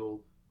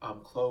steal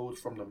clothes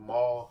from the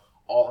mall,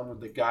 all under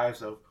the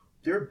guise of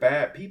they're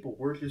bad people.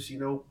 We're just,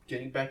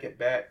 getting back at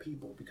bad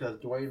people. Because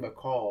Dwayne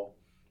McCall,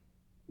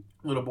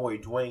 little boy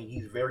Dwayne,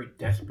 he's very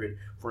desperate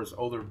for his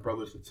older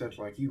brother's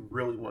attention. Like, he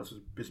really wants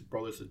his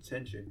brother's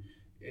attention.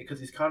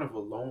 Because he's kind of a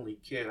lonely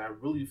kid. I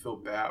really feel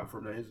bad for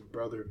him that his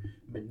brother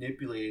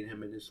manipulated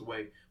him in this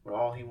way when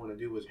all he wanted to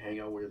do was hang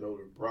out with his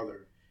older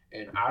brother.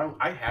 And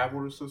I have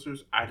older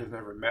sisters. I just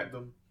never met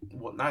them.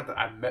 Well, not that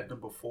I've met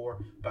them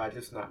before, but I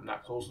just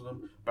not close to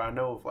them. But I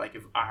know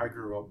if I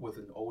grew up with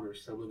an older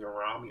sibling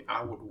around me,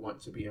 I would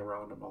want to be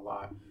around them a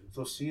lot.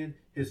 So seeing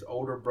his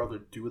older brother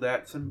do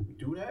that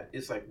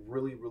is like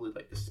really, really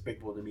like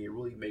despicable to me. It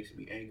really makes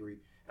me angry.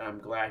 And I'm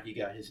glad he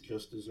got his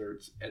just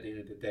desserts at the end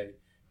of the day.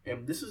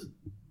 And this is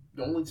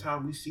the only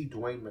time we see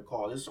Dwayne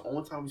McCall. This is the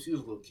only time we see this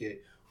little kid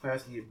who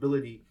has the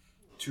ability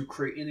to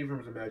create anything from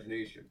his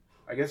imagination.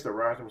 I guess the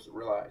writer must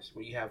realize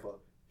when you have a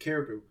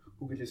character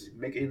who can just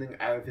make anything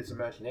out of his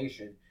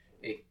imagination,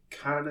 it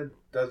kind of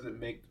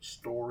doesn't make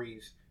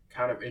stories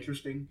kind of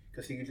interesting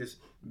because he can just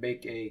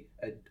make a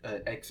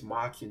ex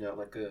machina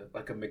like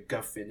a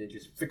MacGuffin and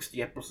just fix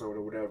the episode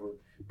or whatever.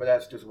 But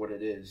that's just what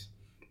it is.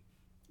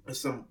 And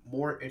some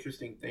more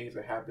interesting things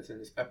that happens in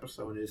this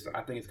episode is,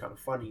 I think it's kind of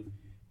funny,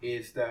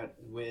 is that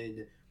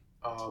when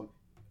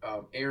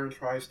Aaron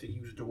tries to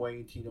use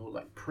Dwayne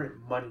to print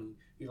money,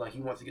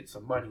 he wants to get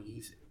some money.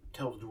 He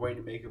tells Dwayne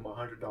to make him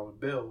 $100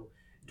 bill.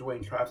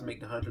 Dwayne tries to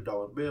make the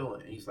 $100 bill,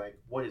 and he's like,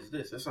 "What is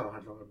this? It's not a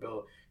 $100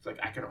 bill." It's like,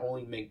 I can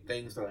only make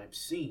things that I've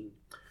seen.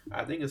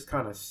 I think it's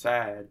kind of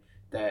sad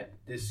that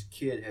this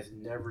kid has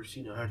never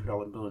seen a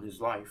 $100 bill in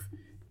his life.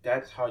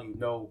 That's how you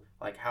know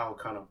how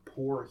kind of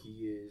poor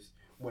he is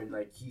when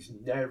he's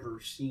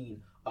never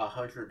seen a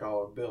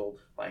 $100 bill,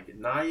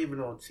 not even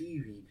on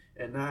TV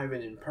and not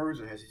even in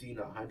person has he seen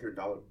a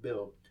 $100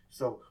 bill.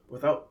 So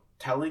without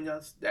telling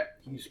us that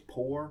he's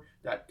poor,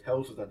 that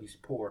tells us that he's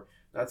poor.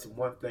 That's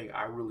one thing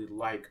I really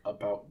like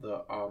about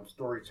the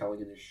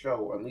storytelling in this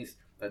show, at least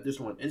at this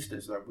one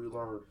instance, that we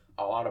learn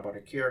a lot about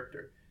a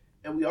character.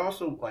 And we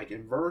also,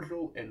 in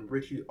Virgil and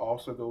Richie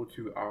also go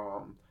to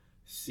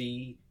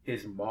see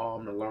his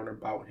mom to learn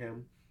about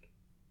him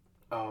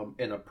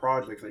in a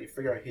project. So you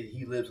figure out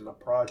he lives in a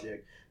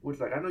project, which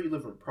I know you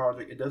live in a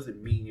project, it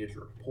doesn't mean that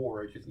you're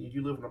poor, it just means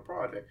you live in a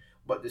project.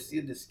 But to see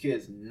this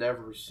kid's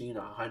never seen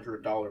a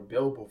 $100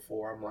 bill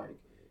before, I'm like,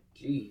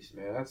 geez,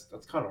 man,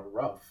 that's kind of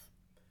rough.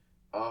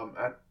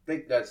 I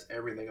think that's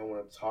everything I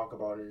want to talk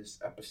about in this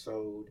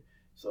episode.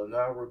 So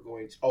now we're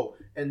going to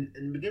and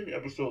in the beginning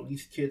of the episode,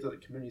 these kids at the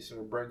community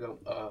center bring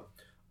up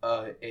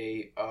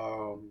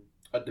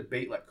a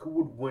debate who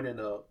would win in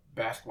a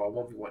basketball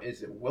 1v1.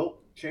 Is it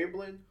Wilt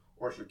Chamberlain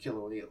or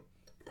Shaquille O'Neal?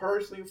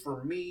 Personally,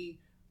 for me,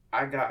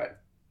 I got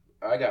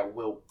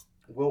Wilt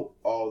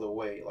all the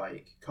way.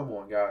 Come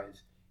on,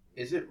 guys.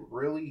 Is it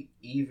really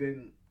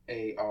even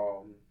a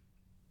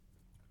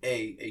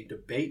a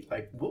debate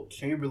like Wilt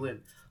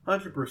Chamberlain,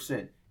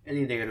 100%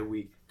 any day of the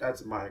week.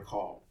 That's my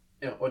call.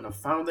 And the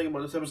final thing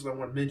about this episode I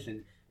want to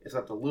mention is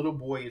that the little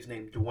boy is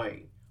named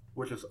Dwayne,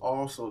 which is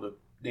also the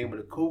name of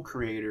the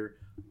co-creator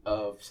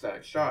of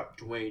Static Shock,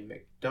 Dwayne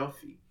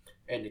McDuffie.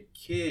 And the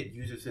kid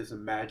uses his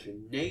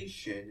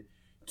imagination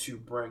to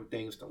bring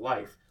things to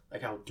life,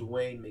 like how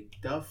Dwayne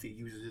McDuffie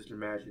uses his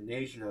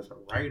imagination as a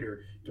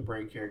writer to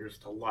bring characters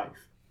to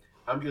life.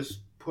 I'm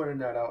just putting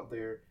that out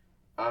there.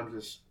 I'm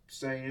just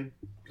saying.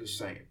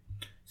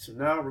 So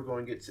now we're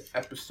going to get to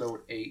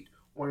episode 8,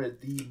 one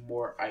of the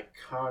more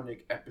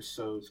iconic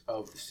episodes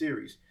of the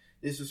series.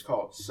 This is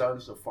called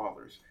Sons of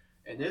Fathers.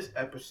 And this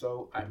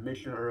episode, I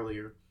mentioned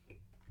earlier,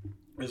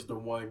 is the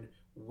one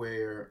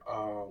where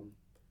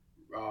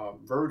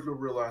Virgil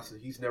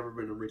realizes he's never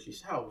been to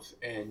Richie's house.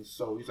 And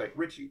so he's like,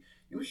 Richie,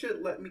 you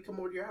should let me come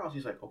over to your house.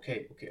 He's like,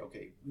 okay.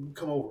 You can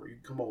come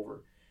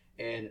over.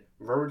 And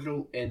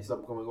Virgil ends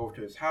up going over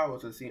to his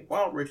house and saying,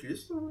 wow, Richie,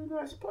 this is a really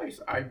nice place.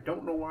 I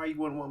don't know why you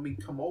wouldn't want me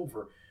to come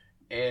over.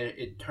 And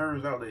it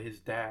turns out that his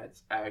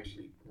dad's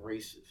actually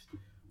racist.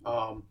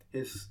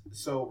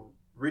 So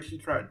Richie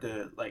tried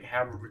to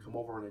have him come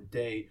over on a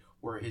day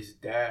where his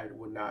dad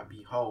would not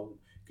be home.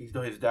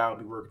 Because his dad would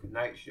be working the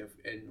night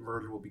shift and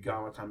Virgil would be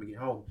gone by the time he get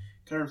home.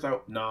 Turns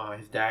out,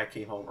 his dad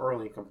came home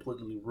early and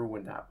completely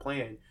ruined that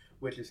plan,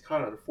 which is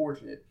kind of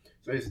unfortunate.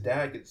 So his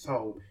dad gets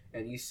home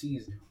and he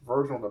sees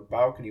Virgil on the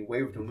balcony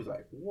waving to him. He's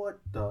like, what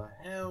the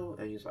hell?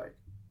 And he's like,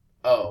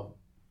 oh,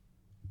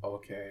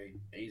 okay.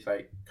 And he's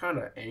like kind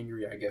of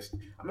angry, I guess.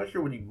 I'm not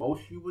sure what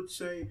emotion you would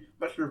say. I'm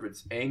not sure if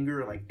it's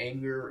anger, like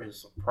anger and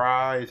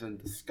surprise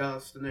and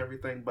disgust and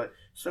everything, but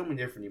so many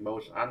different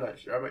emotions. I'm not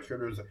sure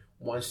there's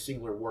one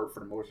singular word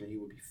for the emotion he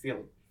would be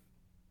feeling.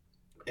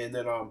 And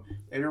then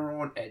later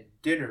on at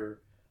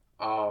dinner,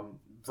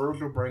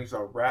 Virgil brings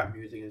out rap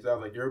music and says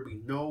like, there'll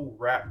be no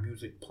rap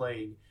music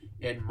playing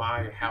in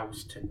my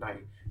house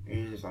tonight.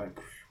 And he's like,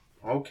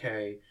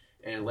 okay.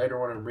 And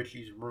later on in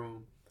Richie's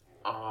room,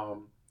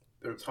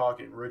 they're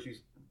talking.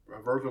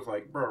 Virgil's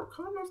like, bro,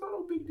 that's not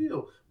no big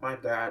deal. My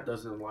dad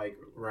doesn't like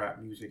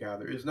rap music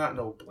either. It's not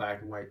no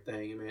black and white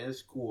thing. Man,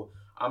 it's cool.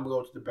 I'm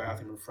going to go to the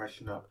bathroom and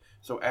freshen up.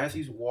 So as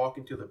he's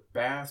walking to the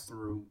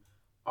bathroom,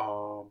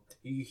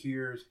 he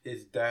hears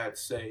his dad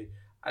say,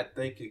 I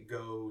think it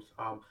goes,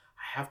 I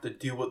have to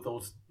deal with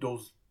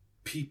those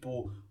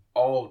people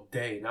all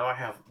day. Now I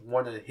have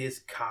one of his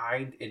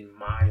kind in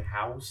my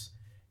house.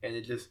 And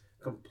it just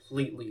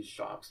completely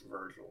shocks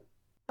Virgil.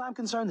 I'm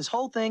concerned, this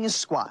whole thing is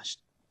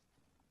squashed.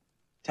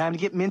 Time to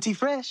get minty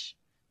fresh.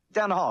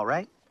 Down the hall,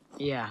 right?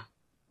 Yeah.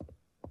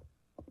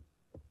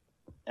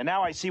 And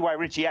now I see why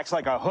Richie acts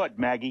like a hood,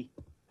 Maggie.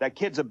 That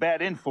kid's a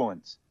bad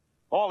influence.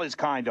 All his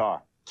kind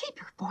are. Keep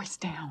your voice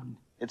down.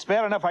 It's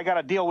bad enough I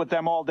gotta deal with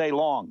them all day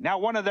long. Now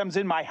one of them's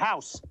in my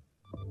house.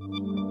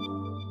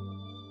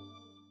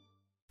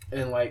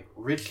 And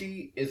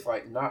Richie is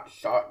not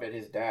shocked that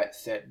his dad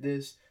said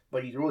this,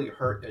 but he's really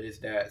hurt that his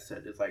dad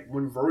said this.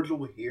 When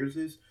Virgil hears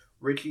this,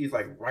 Richie is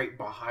right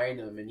behind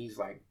him, and he's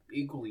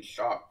equally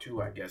shocked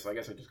too. I guess I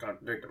just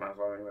contradicted myself.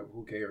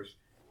 Who cares?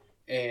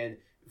 And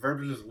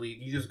Virgil just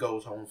leaves. He just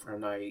goes home for the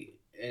night,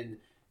 and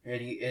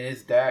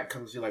his dad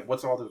comes to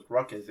what's all this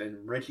ruckus?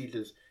 And Richie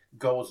just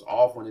goes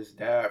off on his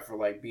dad for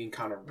being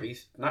kind of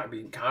racist, not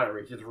being kind of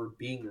racist, for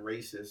being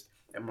racist,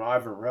 and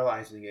not even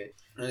realizing it.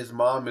 And his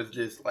mom is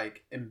just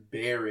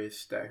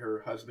embarrassed that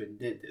her husband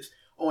did this.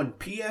 Oh, and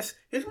P.S.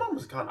 his mom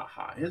is kind of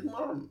hot. His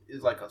mom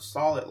is a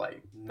solid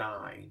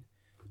 9.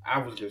 I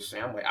was just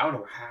saying, I don't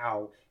know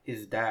how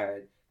his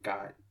dad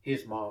got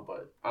his mom,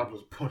 but I'm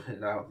just putting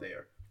it out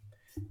there.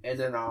 And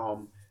then,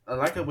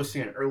 like I was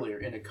saying earlier,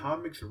 in the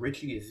comics,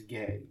 Richie is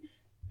gay.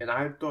 And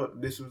I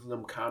thought this was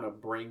them kind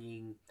of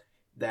bringing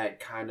that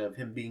kind of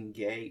him being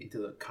gay into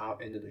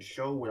the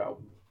show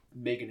without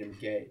making him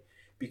gay.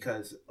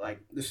 Because,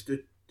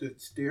 the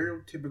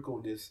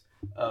stereotypicalness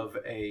of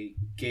a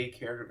gay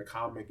character in the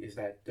comic is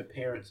that the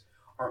parents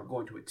aren't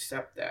going to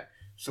accept that.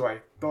 So I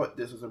thought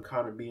this was him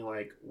kind of being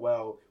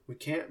well, we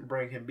can't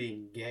bring him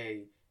being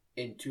gay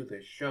into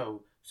the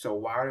show, so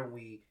why don't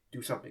we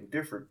do something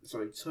different?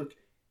 So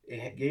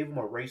it gave him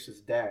a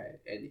racist dad,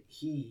 and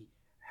he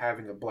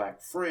having a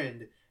black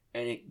friend,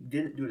 and it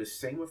didn't do the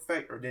same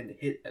effect or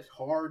didn't hit as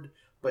hard,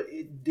 but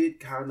it did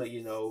kind of,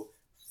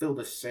 fill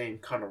the same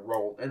kind of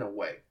role in a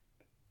way.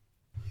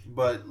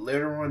 But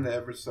later on in the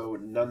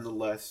episode,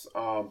 nonetheless,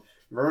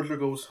 Virgil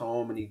goes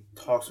home and he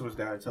talks to his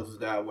dad and tells his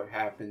dad what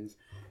happens.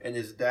 And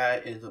his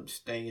dad ends up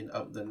staying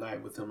up the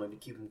night with him to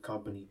keep him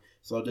company.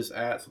 So it just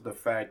adds to the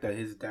fact that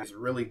his dad's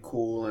really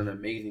cool and an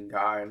amazing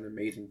guy and an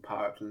amazing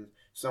pops and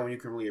someone you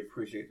can really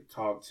appreciate to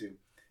talk to.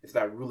 It's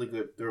that really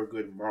good, they're a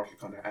good martial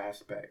kind of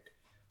aspect.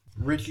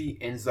 Richie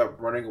ends up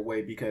running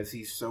away because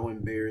he's so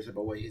embarrassed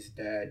about what his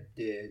dad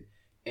did.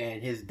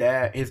 And his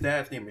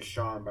dad's name is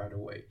Sean, by the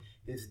way.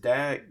 His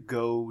dad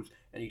goes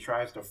and he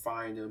tries to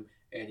find him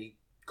and he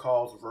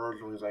calls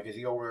Virgil and he's like, is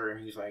he over there?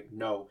 And he's like,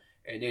 no.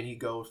 And then he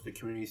goes to the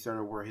community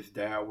center where his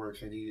dad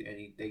works and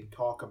they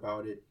talk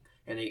about it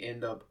and they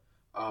end up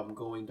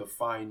going to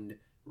find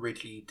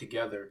Richie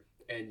together.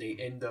 and they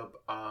end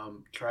up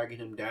tracking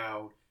him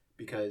down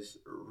because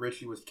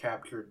Richie was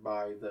captured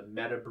by the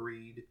meta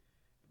breed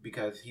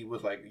because he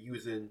was like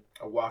using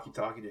a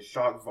walkie-talkie to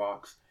shock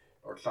box,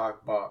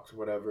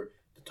 whatever,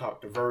 to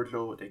talk to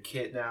Virgil. They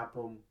kidnap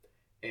him,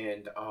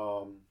 and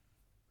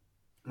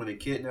when they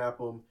kidnap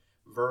him,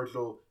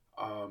 Virgil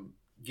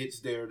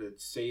gets there to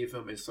save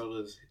him, and so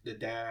does the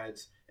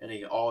dads, and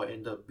they all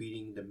end up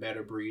beating the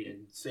meta breed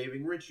and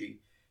saving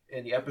Richie.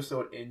 And the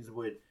episode ends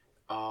with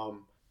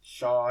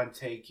Sean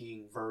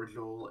taking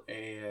Virgil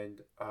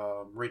and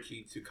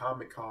Richie to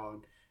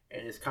Comic-Con,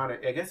 and it's kind of,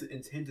 I guess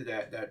it's hinted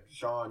at that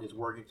Sean is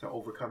working to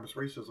overcome his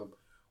racism,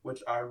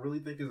 which I really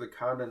think is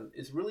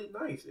it's really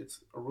nice. It's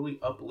a really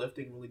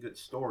uplifting, really good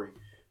story.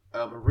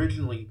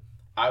 Originally,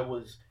 I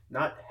was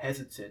not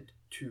hesitant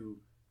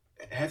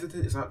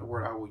is not the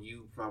word I will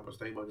use when I was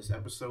thinking about this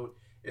episode,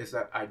 is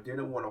that I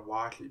didn't want to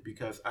watch it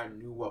because I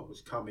knew what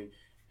was coming,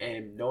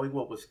 and knowing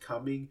what was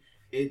coming,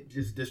 it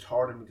just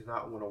disheartened me to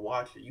not want to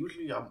watch it.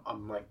 Usually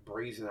I'm like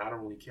brazen, I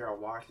don't really care, I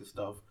watch this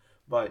stuff,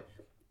 but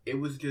it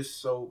was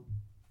just so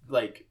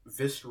like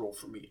visceral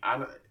for me.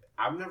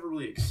 I've never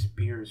really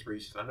experienced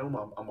racism. I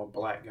know I'm a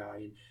black guy,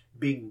 and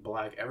being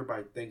black,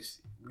 everybody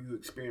thinks you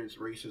experience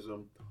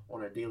racism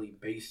on a daily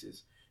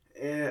basis.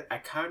 And I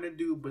kind of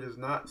do, but it's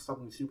not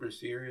something super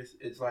serious.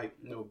 It's like,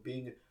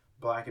 being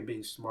black and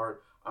being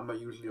smart, I'm not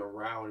usually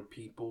around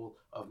people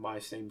of my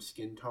same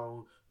skin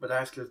tone, but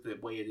that's just the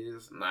way it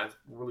is. And I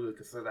really would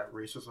consider that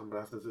racism,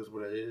 but that's just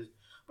what it is.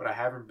 But I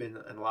haven't been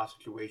in a lot of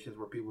situations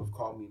where people have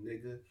called me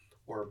nigga,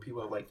 or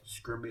people have like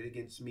discriminated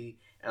against me,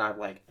 and I've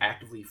like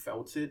actively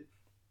felt it.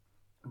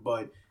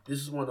 But this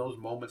is one of those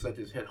moments that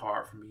just hit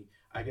hard for me.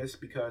 I guess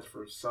because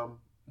for some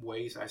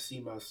ways I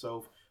see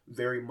myself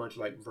very much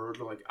like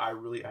Virgil. Like, I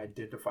really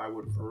identify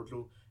with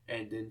Virgil,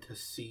 and then to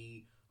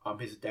see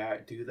his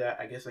dad do that,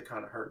 I guess it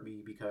kind of hurt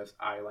me because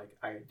I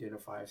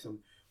identify as him,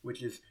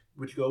 which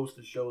goes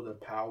to show the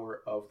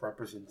power of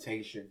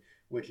representation.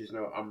 Which is,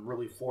 I'm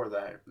really for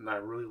that, and I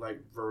really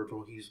like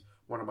Virgil. He's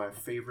one of my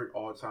favorite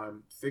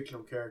all-time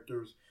fictional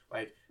characters.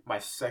 Like, my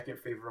second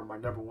favorite, or my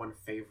number one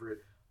favorite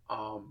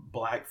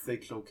black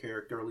fictional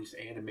character, at least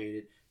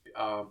animated.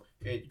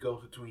 It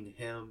goes between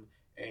him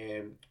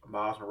and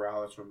Miles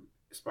Morales from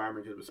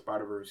Spider-Man to the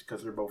Spider-Verse,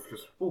 because they're both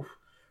just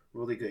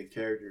really good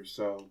characters.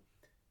 So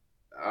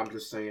I'm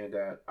just saying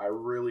that I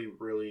really,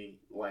 really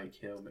like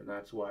him, and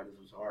that's why this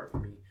was hard for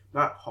me.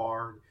 Not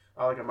hard.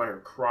 I like I'm not here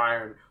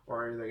crying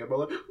or anything. I'm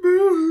like, man,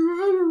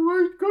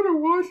 I gotta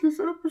watch this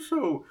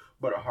episode.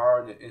 But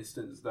hard in the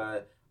instance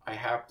that I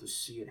have to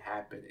see it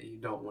happen, and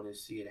you don't want to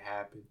see it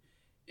happen.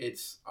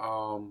 It's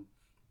I'm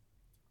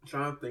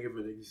trying to think of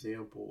an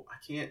example. I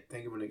can't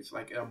think of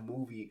like a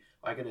movie,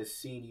 like in a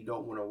scene you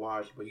don't want to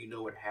watch, but you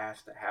know it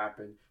has to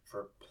happen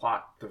for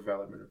plot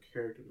development or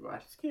character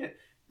development. I just can't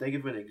think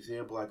of an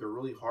example, like a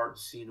really hard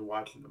scene to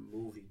watch in a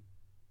movie.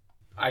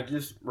 I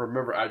just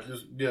remember I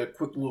just did a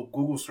quick little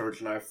Google search,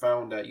 and I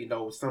found that,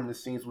 some of the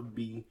scenes would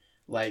be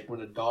like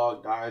when the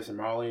dog dies in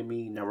Marley and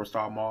Me, Never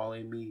Saw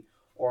Marley and Me,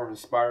 or when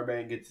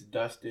Spider-Man gets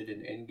dusted in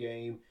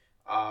Endgame.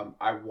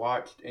 I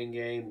watched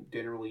Endgame,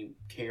 didn't really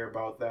care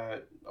about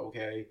that.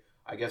 Okay,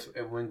 I guess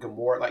when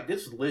Gamora, like,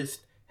 this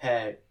list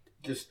had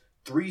just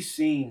 3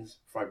 scenes,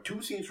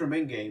 2 scenes from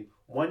Endgame,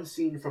 1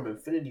 scene from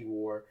Infinity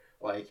War,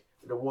 like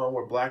the one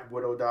where Black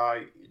Widow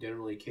died, didn't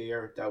really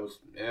care. That was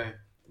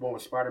one where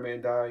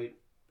Spider-Man died,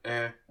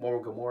 one where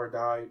Gamora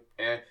died,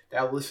 that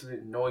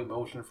elicited no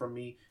emotion from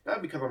me.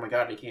 Not because, oh my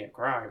god, they can't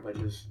cry, but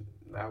just,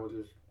 that was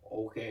just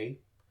okay.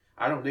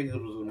 I don't think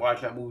it was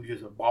watching that movie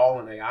just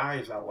bawling their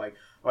eyes out. Like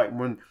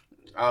when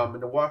in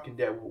The Walking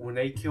Dead, when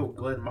they killed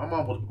Glenn, my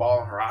mom was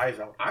bawling her eyes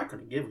out. I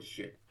couldn't give a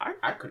shit.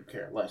 I couldn't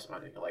care less, my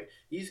nigga. Like,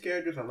 these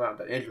characters are not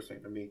that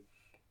interesting to me.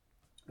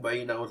 But,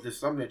 it's just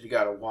something that you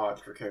gotta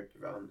watch for character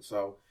development.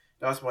 So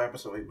that's why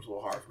episode 8 was a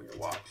little hard for me to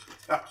watch.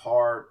 Not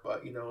hard,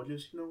 but,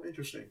 just,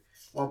 interesting.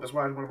 Well, that's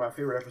why it's one of my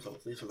favorite episodes,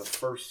 at least for the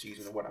first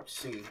season of what I've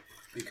seen.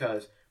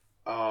 Because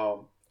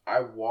I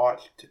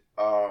watched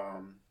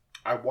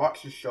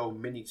the show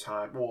many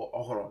times. Well,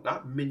 hold on,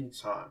 not many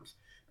times.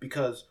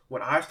 Because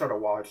when I started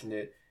watching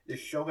it, the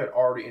show had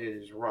already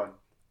ended its run.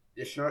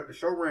 The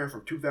show ran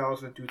from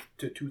 2000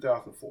 to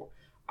 2004.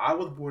 I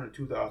was born in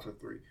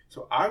 2003.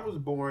 So I was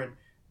born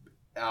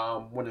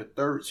when the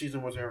 3rd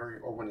season was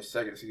airing, or when the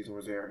 2nd season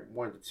was airing,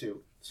 1 to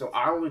 2. So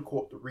I only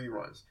caught the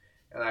reruns.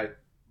 And I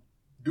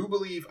do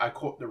believe I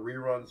caught the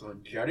reruns on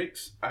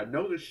Jetix. I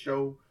know the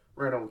show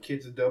ran on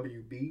Kids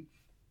WB.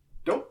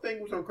 Don't think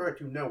it was on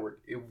Cartoon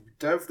Network. It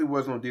definitely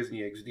was on Disney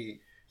XD.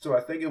 So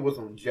I think it was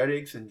on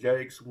Jetix, and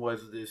Jetix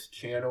was this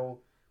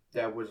channel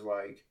that was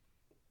like,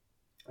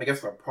 I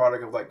guess, a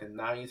product of like the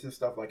 90s and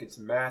stuff. Like, its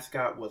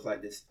mascot was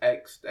like this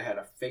X that had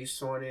a face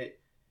on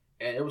it,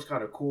 and it was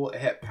kind of cool. It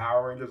had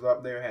Power Rangers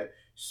up there, it had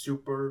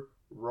Super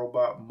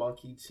Robot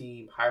Monkey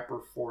Team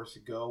Hyper Force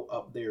Go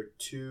up there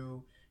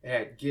too. It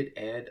had Get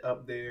Ed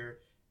up there.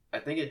 I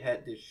think it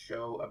had this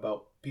show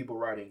about people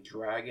riding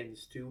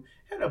dragons too.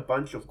 It had a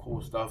bunch of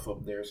cool stuff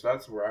up there, so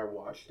that's where I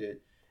watched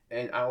it.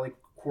 And I only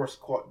course,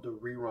 caught the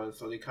rerun,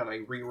 so they kind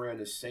of reran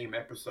the same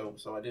episode,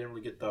 so I didn't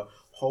really get the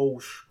whole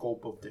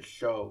scope of the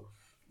show.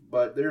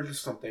 But there's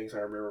just some things I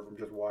remember from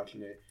just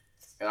watching it.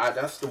 And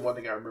that's the one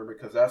thing I remember,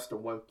 because that's the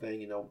one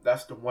thing,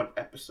 that's the one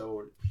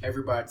episode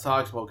everybody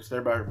talks about, because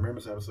everybody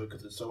remembers the episode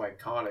because it's so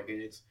iconic,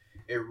 and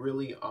it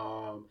really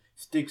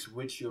sticks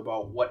with you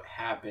about what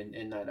happened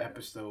in that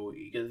episode,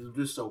 because it's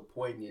just so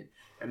poignant.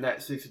 And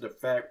that sticks to the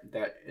fact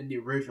that in the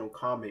original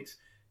comics,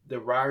 the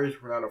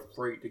writers were not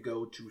afraid to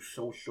go to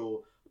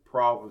social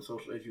problems,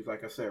 social issues.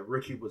 Like I said,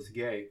 Richie was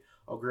gay.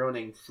 A girl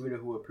named Frida,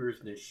 who appears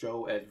in the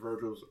show as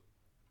Virgil's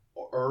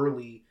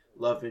early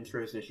love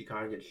interest, and she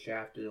kind of gets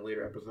shafted in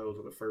later episodes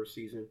of the first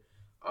season.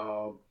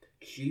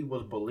 She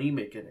was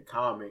bulimic in the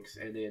comics,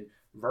 and then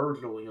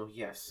Virgil, he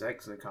has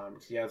sex in the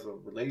comics. He has a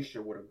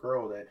relationship with a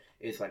girl that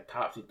is like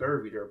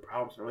topsy-turvy. There are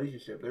problems in the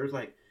relationship. There's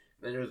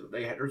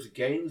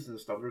gangs and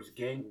stuff. There's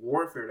gang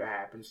warfare that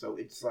happens. So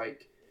it's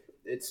like,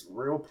 it's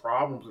real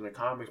problems in the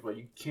comics, but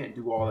you can't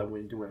do all that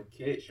when doing a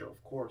kid show,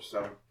 of course.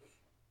 So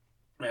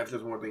that's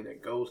just one thing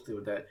that goes to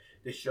it, that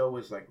the show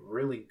is like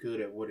really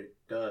good at what it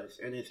does.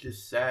 And it's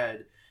just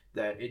sad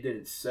that it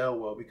didn't sell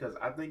well, because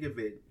I think if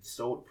it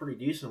sold pretty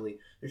decently,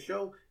 the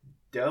show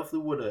definitely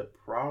would have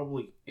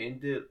probably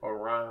ended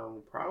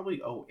around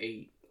probably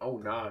 08,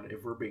 09,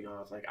 if we're being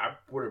honest. Like, I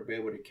would have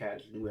been able to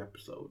catch new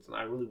episodes, and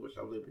I really wish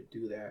I was able to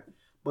do that.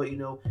 But,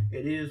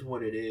 it is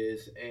what it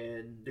is,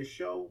 and the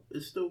show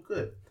is still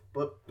good.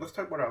 But let's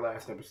talk about our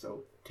last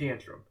episode,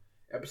 Tantrum.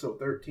 Episode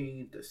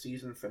 13, the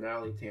season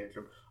finale,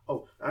 Tantrum.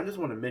 Oh, I just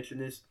want to mention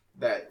this,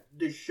 that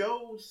the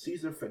show's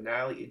season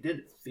finale, it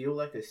didn't feel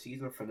like a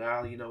season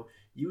finale.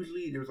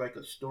 Usually there's like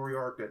a story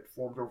arc that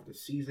forms over the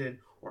season,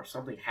 or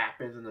something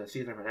happens in the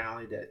season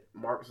finale that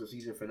marks the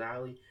season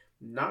finale.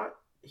 Not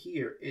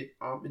here.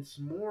 It's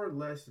more or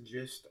less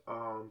just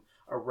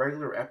a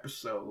regular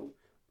episode,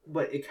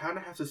 but it kind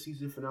of has a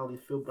season finale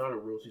feel, but not a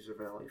real season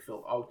finale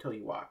feel. I'll tell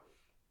you why.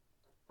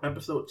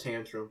 Episode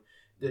Tantrum,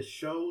 the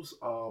show's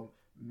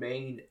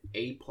main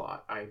A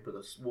plot, I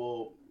believe.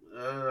 Well,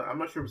 I'm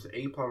not sure if it's the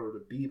A plot or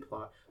the B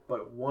plot,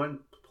 but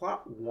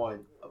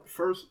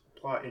first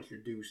plot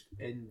introduced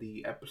in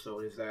the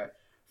episode is that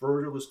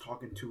Virgil is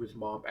talking to his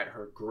mom at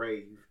her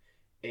grave,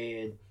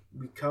 and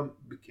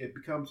it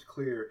becomes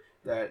clear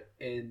that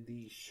in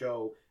the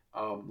show,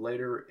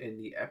 later in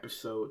the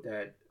episode,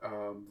 that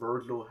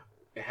Virgil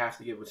has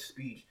to give a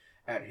speech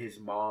at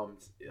his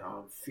mom's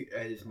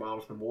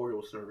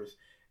memorial service,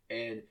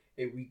 and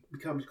it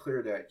becomes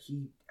clear that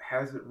he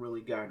hasn't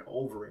really gotten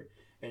over it.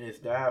 And his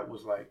dad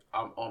was like,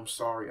 I'm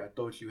sorry, I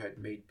thought you had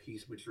made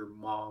peace with your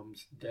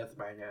mom's death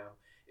by now.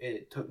 And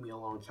it took me a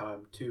long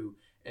time too.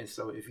 And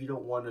so if you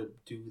don't want to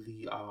do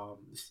the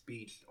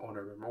speech on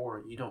a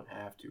memorial, you don't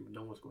have to.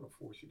 No one's going to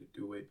force you to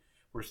do it.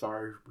 We're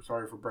sorry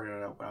for bringing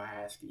it up, but I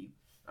ask you.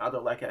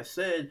 Although, like I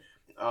said,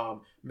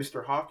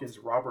 Mr. Hawkins,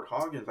 Robert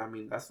Hawkins, I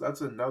mean,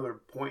 that's another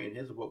point in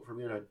his book for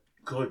being a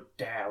good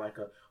dad, like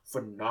a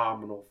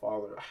phenomenal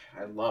father.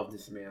 I love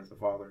this man as a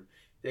father.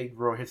 They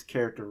wrote his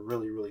character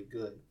really, really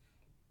good.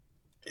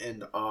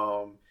 And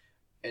the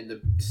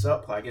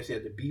subplot, I guess,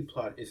 the B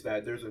plot is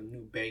that there's a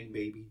new Bang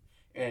Baby,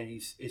 and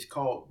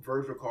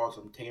Virgil calls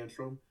him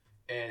Tantrum,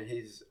 and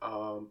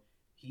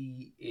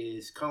he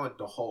is kind of like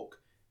the Hulk.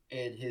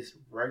 In his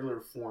regular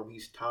form,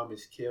 he's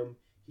Thomas Kim.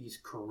 He's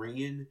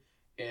Korean,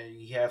 and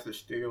he has the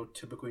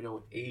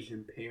stereotypical,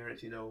 Asian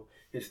parents.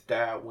 His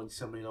dad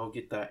wants him,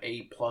 get the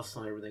A+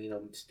 on everything.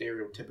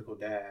 Stereotypical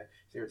dad,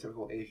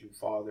 stereotypical Asian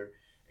father.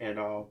 And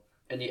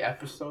in the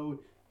episode,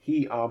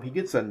 he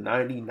gets a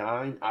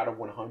 99 out of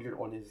 100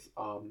 on his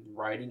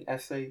writing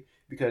essay,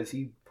 because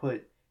he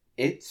put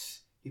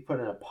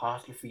an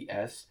apostrophe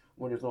S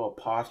when there's no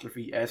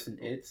apostrophe S in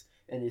it's,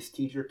 and his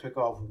teacher took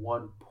off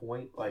 1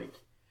 point. Like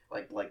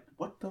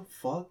what the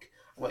fuck?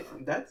 Like,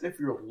 that's if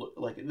you're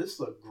like, this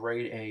is a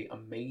grade A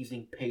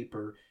amazing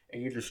paper,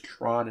 and you're just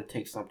trying to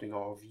take something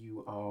off.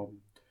 You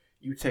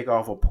take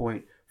off a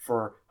point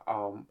for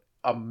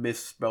a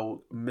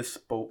misspelled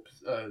word.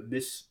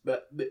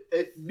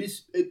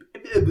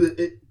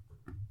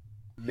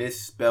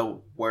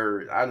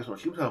 I just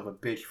want, she was kind of a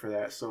bitch for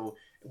that. So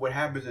what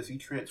happens is he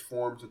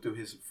transforms into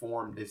his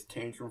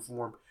Tantrum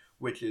form,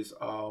 which is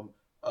a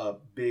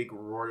big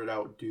roided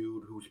out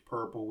dude who's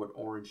purple with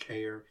orange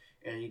hair,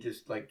 and he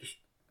just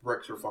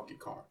wrecks her fucking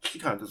car. She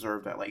kind of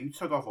deserved that. Like, you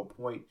took off a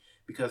point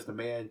because the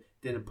man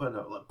didn't put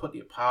the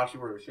apology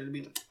where it should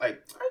be.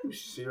 Like, are you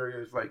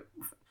serious? Like,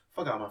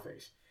 fuck out my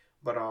face.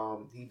 But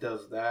he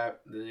does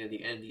that, and then at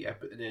the end,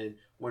 and then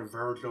when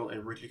Virgil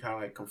and Richie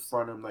kind of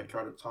confront him,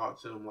 try to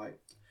talk to him,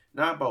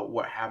 not about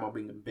what happened about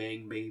being a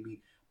Bang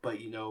Baby, but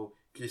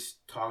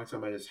just talking to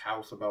him at his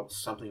house about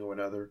something or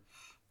another.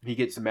 He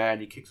gets mad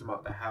and he kicks him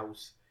out the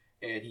house,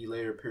 and he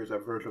later appears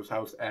at Virgil's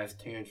house as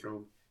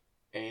Tantrum,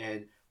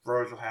 and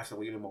Virgil has to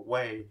lead him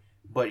away,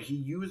 but he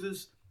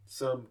uses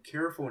some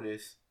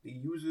carefulness. He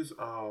uses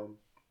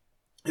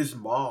his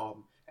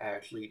mom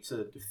actually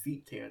to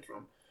defeat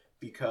Tantrum,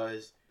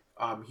 because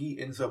he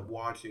ends up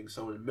watching.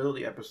 So in the middle of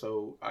the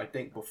episode, I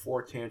think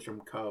before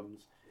Tantrum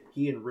comes,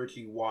 he and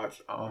Richie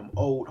watched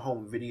old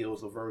home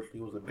videos of Virgil when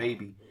he was a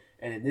baby.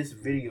 And in this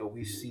video,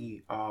 we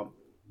see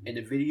in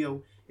the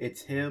video,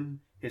 it's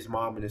him, his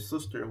mom, and his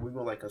sister, and we're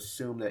gonna like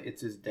assume that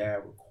it's his dad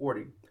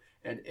recording.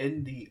 And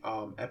in the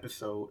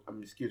episode,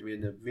 in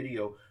the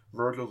video,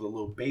 Virgil's a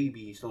little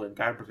baby, he's still in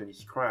diapers and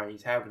he's crying,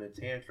 he's having a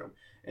tantrum.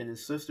 And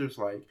his sister's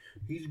like,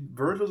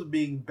 Virgil's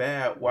being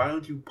bad, why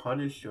don't you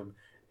punish him?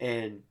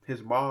 And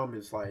his mom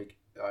is like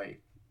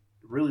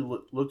really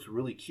looks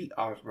really cute.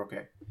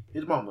 Okay,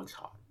 his mom looks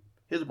hot.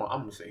 His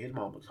mom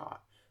looks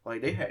hot.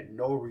 Like, they had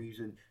no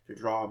reason to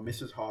draw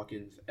Mrs.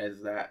 Hawkins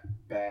as that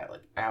bad,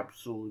 like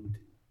absolute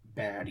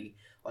baddie.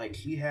 Like,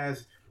 she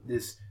has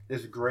this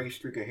gray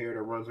streak of hair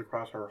that runs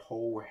across her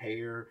whole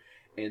hair.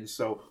 And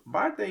so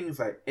my thing is,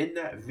 like, in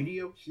that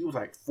video, she was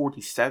like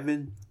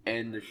 47,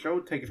 and the show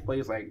takes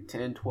place like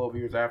 10, 12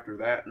 years after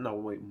that. No,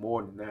 wait,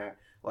 more than that.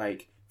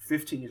 Like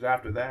 15 years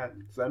after that.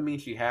 So that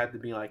means she had to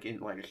be like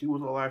if she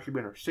was alive, she'd be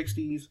in her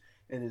 60s,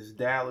 and his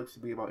dad looks to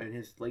be about in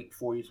his late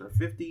 40s or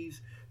 50s.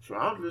 So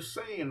I'm just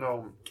saying,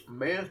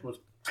 man was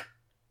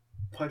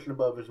punching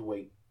above his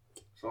weight.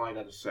 That's all I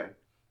got to say.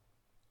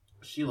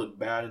 She looked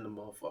bad in the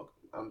motherfucker.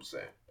 I'm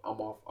saying,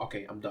 I'm off.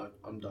 Okay, I'm done.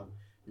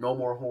 No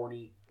more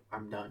horny.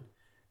 I'm done.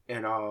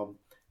 And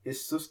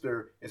his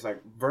sister is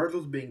like,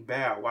 Virgil's being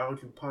bad. Why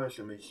don't you punish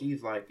him? And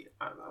she's like,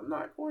 I'm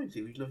not going to.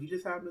 You know, he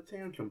just having a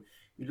tantrum.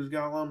 You just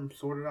gotta let him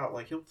sort it out.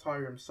 Like, he'll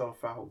tire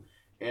himself out.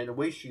 And the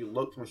way she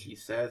looks when she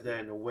says that,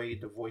 and the way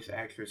the voice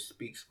actress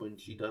speaks when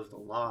she does the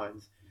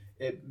lines,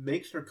 it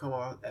makes her come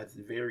out as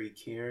very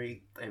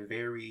caring and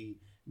very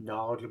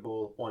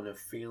knowledgeable on the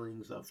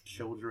feelings of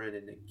children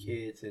and the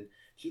kids. And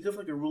she does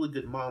like a really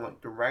good mom.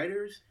 Like, the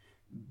writers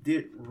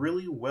did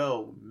really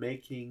well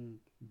making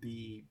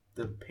the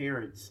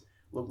parents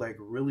look like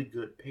really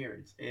good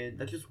parents, and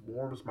that just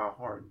warms my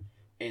heart.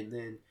 And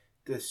then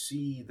to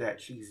see that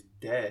she's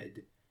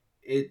dead,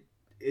 it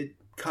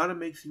kind of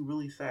makes you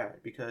really sad,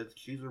 because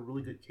she's a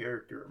really good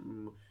character,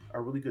 a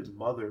really good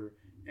mother,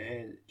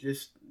 and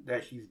just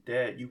that she's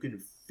dead, you can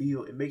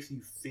feel, it makes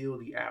you feel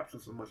the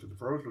absence as much as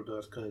Virgil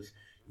does, because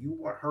you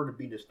want her to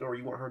be in the story,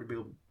 you want her to be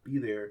able to be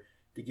there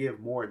to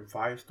give more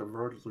advice to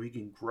Virgil so he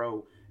can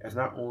grow as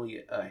not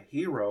only a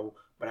hero,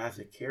 but as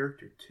a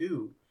character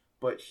too.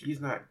 But she's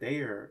not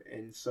there,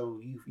 and so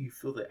you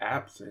feel the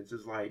absence.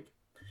 It's like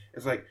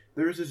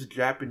there's this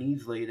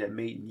Japanese lady that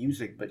made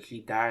music, but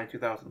she died in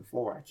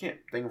 2004. I can't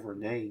think of her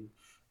name.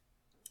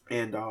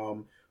 And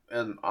I'm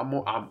an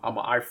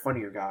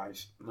iFunnier,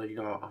 guys. Like, you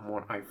know, I'm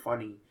on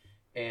iFunny,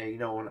 and you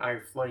know, on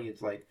iFunny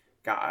it's like,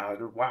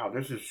 God, wow,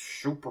 there's this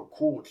super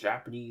cool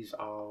Japanese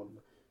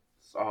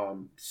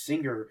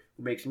singer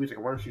who makes music.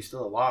 I wonder if she's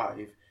still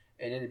alive.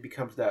 And then it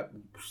becomes that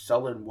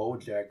sullen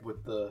Wojak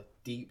with the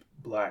deep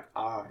black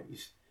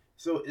eyes.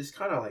 So it's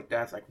kind of like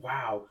that. It's like,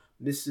 wow,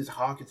 Mrs.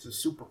 Hawkins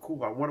is super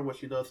cool. I wonder what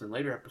she does in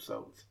later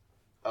episodes.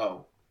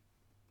 Oh,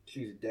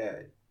 she's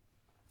dead.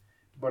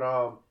 But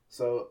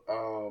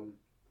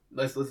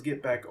let's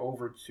get back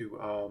over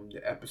to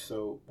the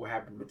episode. What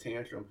happened with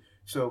Tantrum?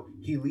 So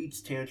he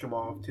leads Tantrum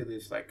off to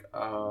this like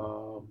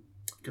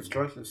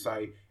construction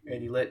site,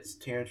 and he lets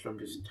Tantrum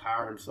just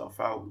tire himself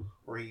out,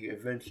 where he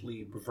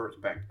eventually reverts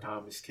back to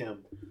Thomas Kim.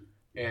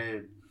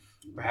 And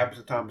what happens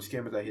to Thomas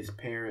Kim is that his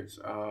parents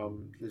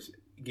just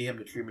give him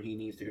the treatment he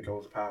needs to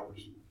control his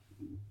powers.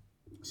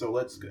 So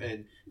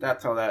and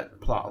that's how that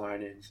plot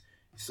line ends.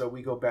 So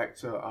we go back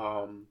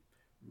to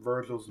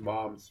Virgil's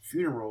mom's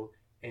funeral,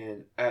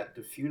 and at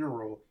the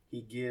funeral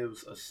he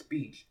gives a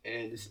speech,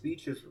 and the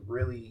speech is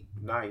really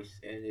nice,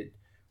 and it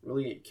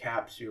really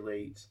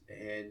encapsulates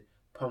and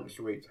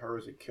punctuates her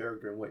as a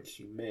character and what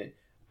she meant.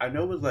 I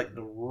know it's like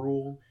the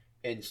rule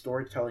in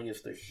storytelling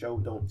is to show,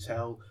 don't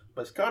tell,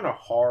 but it's kind of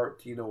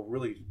hard to, you know,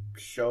 really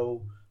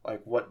show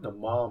like what the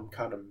mom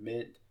kind of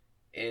meant,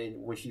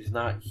 and when she's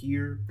not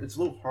here, it's a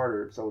little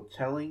harder. So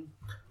telling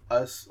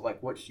us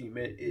like what she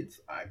meant,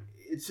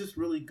 it's just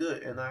really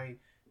good, and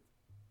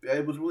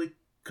it was really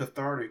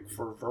cathartic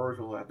for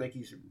Virgil. I think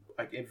he's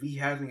like, if he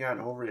hasn't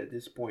gotten over it at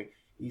this point,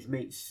 he's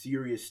made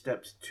serious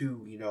steps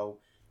to, you know,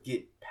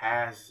 get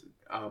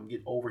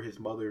over his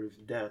mother's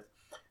death.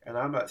 And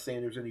I'm not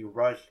saying there's any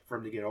rush for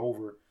him to get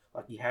over,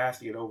 like he has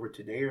to get over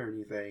today or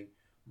anything,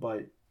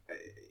 but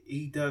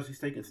he's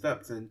taking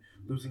steps, and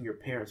losing your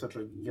parents at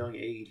such a young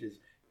age is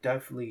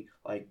definitely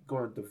like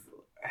going to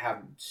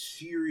have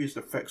serious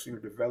effects on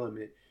your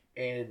development,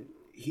 and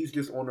he's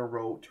just on the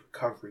road to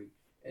recovery.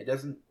 He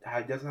doesn't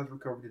have to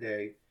recover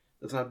today,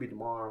 doesn't have to be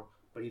tomorrow,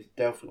 but he's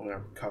definitely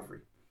on recovery.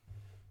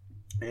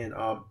 And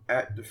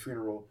at the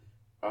funeral,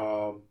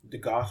 the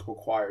gospel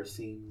choir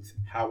sings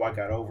 "How I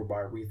Got Over"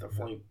 by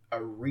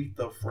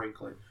Aretha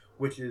Franklin,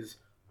 which is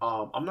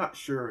I'm not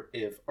sure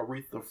if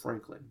Aretha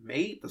Franklin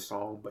made the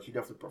song, but she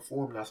definitely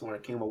performed. That's when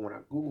it came up when I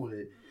googled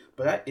it.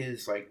 But that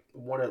is like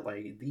one of at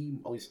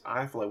least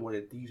I feel like one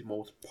of these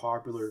most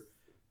popular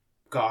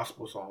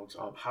gospel songs.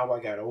 "How I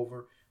Got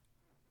Over."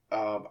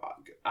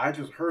 I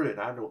just heard it.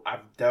 I know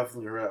I've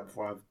definitely heard that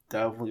before. I've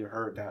definitely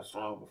heard that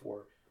song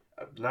before.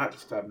 Not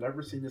just I've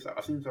never seen this.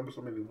 I've seen this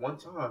episode maybe one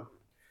time.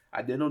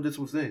 I didn't know this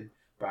was in,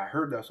 But I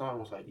heard that song, I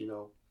was like,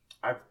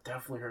 I've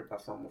definitely heard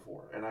that song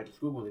before. And I just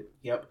Googled it.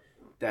 Yep,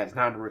 that's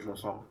not an original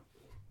song.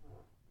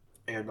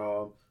 And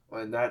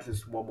that's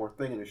just one more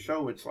thing in the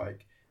show. It's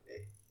like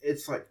they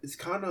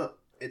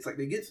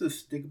get to the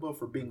stigma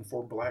for being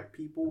for black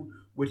people,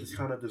 which is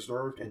kind of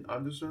deserved and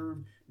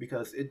undeserved,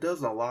 because it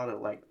does a lot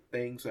of like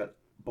things that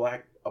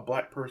a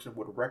black person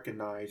would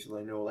recognize.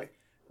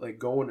 Like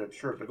going to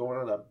church, like going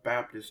to the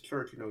Baptist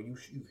church. You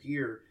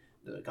hear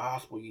the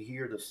gospel, you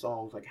hear the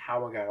songs like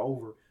 "How I Got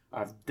Over."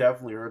 I've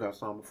definitely heard that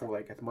song before.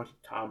 Like as much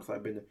times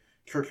I've been to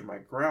church with my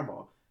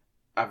grandma,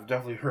 I've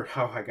definitely heard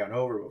 "How I Got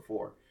Over"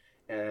 before,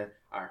 and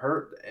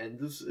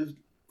this is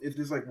it's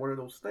just like one of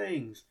those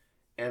things,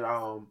 and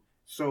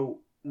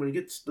so when it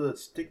gets the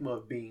stigma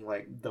of being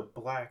like the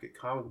black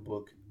comic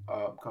book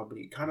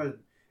company, it's kind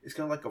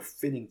of like a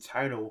fitting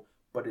title,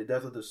 but it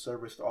does a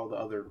disservice to all the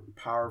other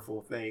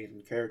powerful things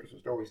and characters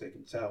and stories they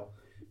can tell.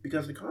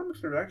 Because the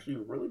comics are actually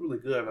really, really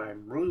good, and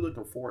I'm really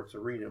looking forward to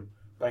reading them.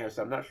 Like I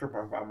said, I'm not sure if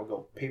I'm going to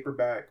go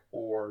paperback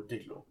or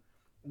digital.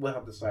 We'll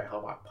have to decide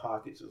how my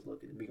pockets is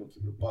looking, and we can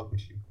keep a bug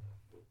with you.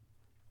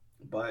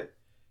 But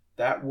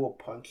that will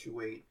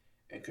punctuate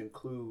and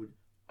conclude.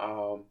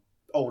 Oh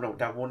no,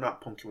 that will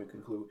not punctuate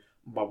and conclude.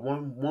 But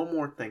one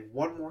more thing,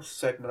 one more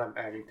segment I'm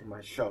adding to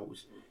my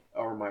shows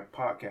or my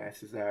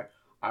podcast is that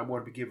I'm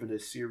going to be giving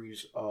this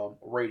series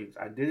ratings.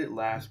 I did it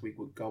last week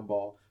with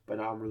Gumball, but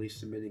now I'm really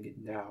submitting it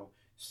now.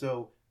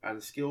 So on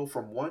a scale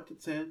from 1 to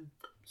 10,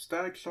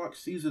 Static Shock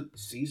season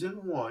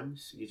 1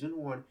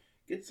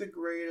 gets a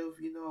grade of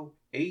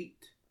 8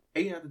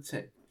 out of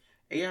 10.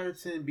 8 out of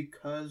 10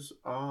 because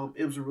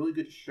it was a really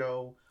good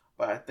show,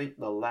 but I think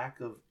the lack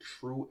of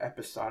true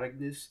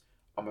episodicness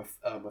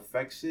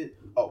affects it.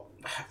 Oh,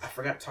 I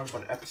forgot to talk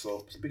about an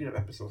episode. Speaking of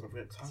episodes, I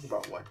forgot to talk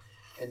about one.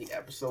 In the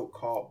episode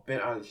called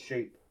Bent Out of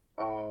Shape,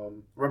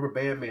 Rubber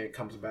Band Man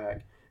comes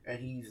back, and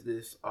he's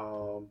this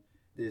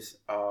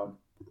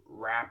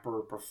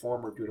rapper,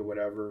 performer dude or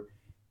whatever,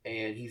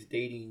 and he's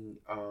dating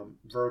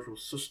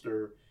Virgil's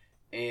sister,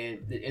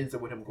 and it ends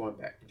up with him going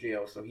back to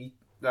jail. So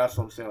that's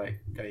what I'm saying,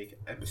 like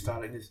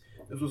episodicness.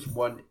 This was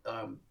one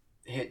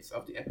hints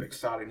of the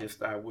episodicness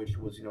that I wish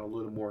was a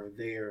little more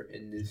there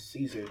in this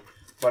season,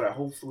 but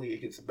hopefully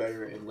it gets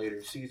better in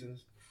later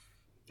seasons.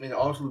 And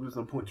also there's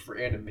some points for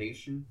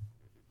animation,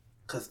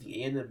 because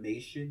the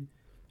animation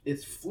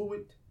is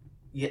fluid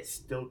yet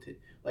stilted.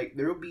 Like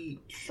there'll be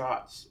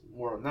shots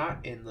where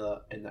not in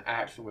the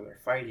action where they're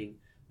fighting,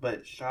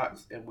 but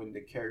shots and when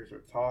the characters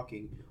are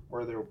talking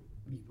where they'll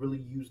really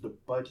use the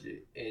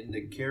budget and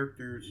the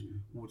characters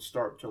would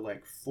start to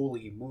like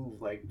fully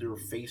move, like their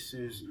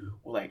faces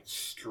will like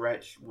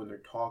stretch when they're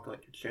talking,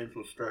 like their chins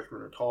will stretch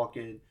when they're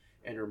talking,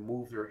 and they'll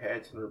move their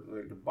heads and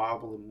they'll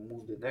bobble and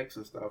move the necks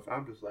and stuff.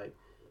 I'm just like,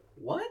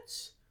 what?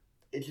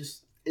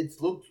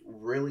 It looks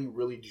really,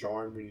 really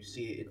jarring when you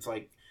see it. It's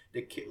like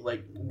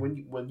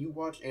when you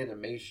watch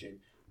animation,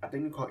 I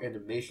think they call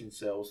animation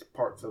cells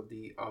parts of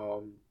the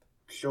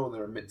show that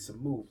are meant to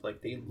move.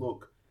 Like they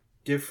look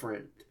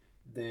different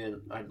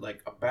than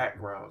like a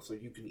background, so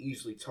you can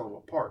easily tell them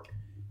apart.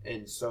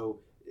 And so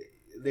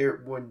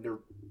when their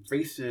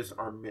faces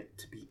are meant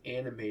to be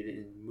animated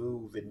and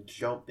move and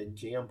jump and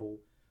jamble,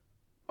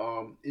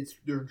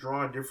 they're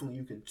drawn differently.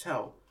 You can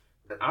tell.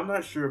 I'm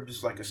not sure if this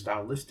is like a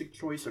stylistic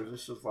choice, or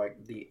this is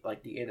like the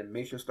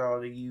animation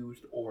style they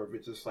used, or if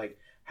it's just like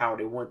how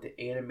they want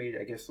to animate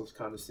it. I guess those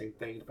kind of same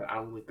things, but I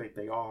don't really think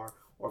they are,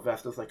 or if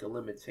that's just like a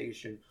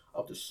limitation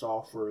of the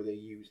software they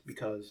use.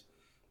 Because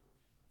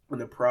when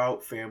the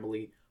Proud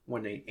Family,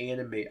 when they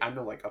animate, I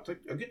know like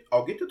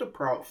I'll get to the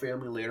Proud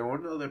Family later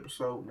on in another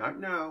episode, not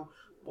now,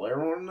 but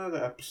later on in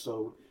another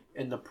episode.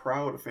 In the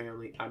Proud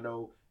Family, I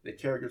know the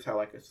characters have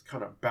like a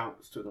kind of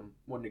bounce to them.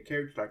 When the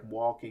characters like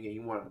walking and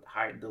you want to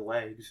hide the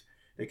legs,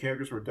 the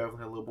characters were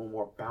definitely a little bit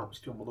more bounce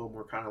to them, a little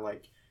more kind of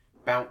like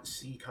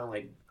bouncy, kind of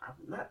like, I'm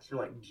not sure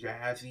like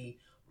jazzy,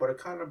 but a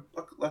kind of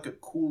like a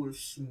cooler,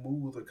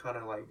 smoother kind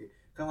of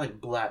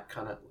like black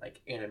kind of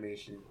like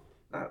animation.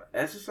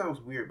 That just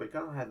sounds weird, but it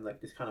kind of had like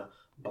this kind of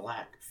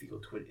black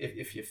feel to it.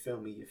 If you feel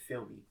me, you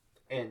feel me.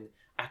 And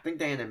I think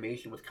the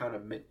animation was kind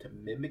of meant to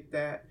mimic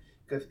that.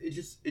 Because it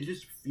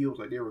just feels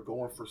like they were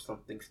going for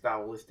something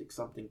stylistic,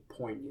 something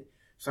poignant,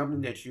 something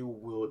that you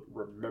will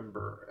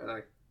remember.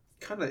 And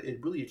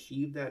it really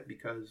achieved that,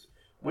 because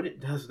when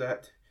it does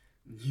that,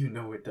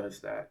 it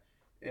does that.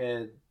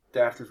 And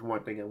that's just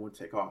one thing I want to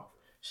take off.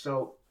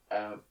 So,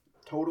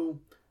 total,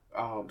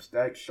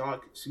 Static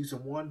Shock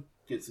Season 1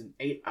 gets an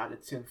 8 out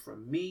of 10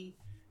 from me.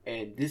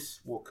 And this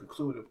will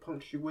conclude and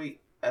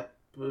punctuate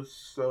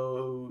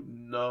episode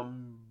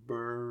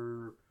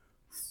number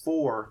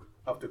 4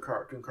 of the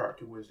Cartoon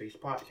Wednesdays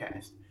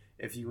podcast.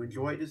 If you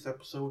enjoyed this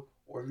episode,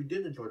 or if you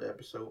didn't enjoy the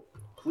episode,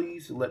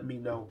 please let me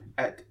know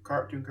at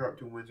Cartoon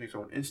Wednesdays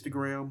on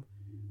Instagram,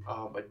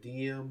 a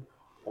DM,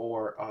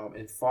 or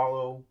and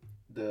follow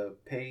the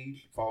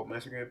page, follow my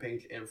Instagram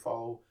page, and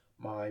follow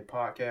my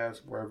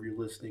podcast wherever you're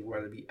listening,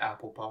 whether it be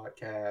Apple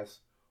Podcasts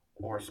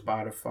or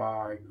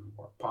Spotify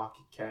or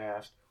Pocket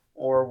Cast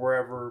or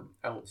wherever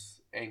else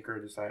Anchor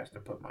decides to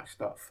put my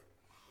stuff.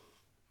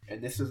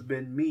 And this has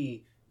been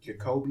me,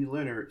 Jacoby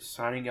Leonard,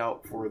 signing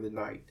out for the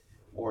night,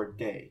 or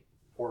day,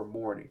 or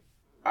morning.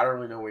 I don't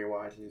really know when you're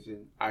watching this,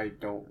 and I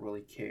don't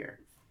really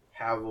care.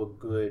 Have a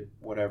good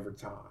whatever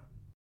time.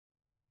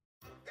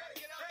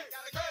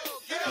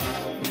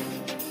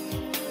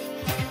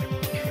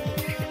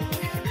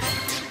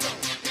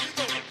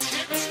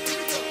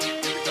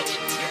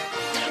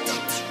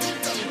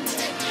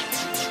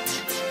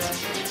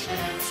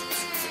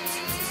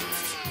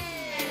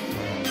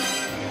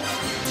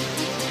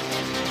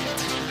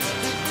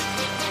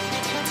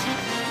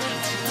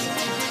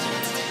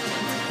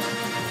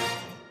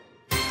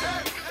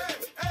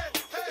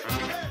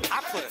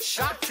 I put a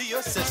shock to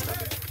your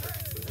system.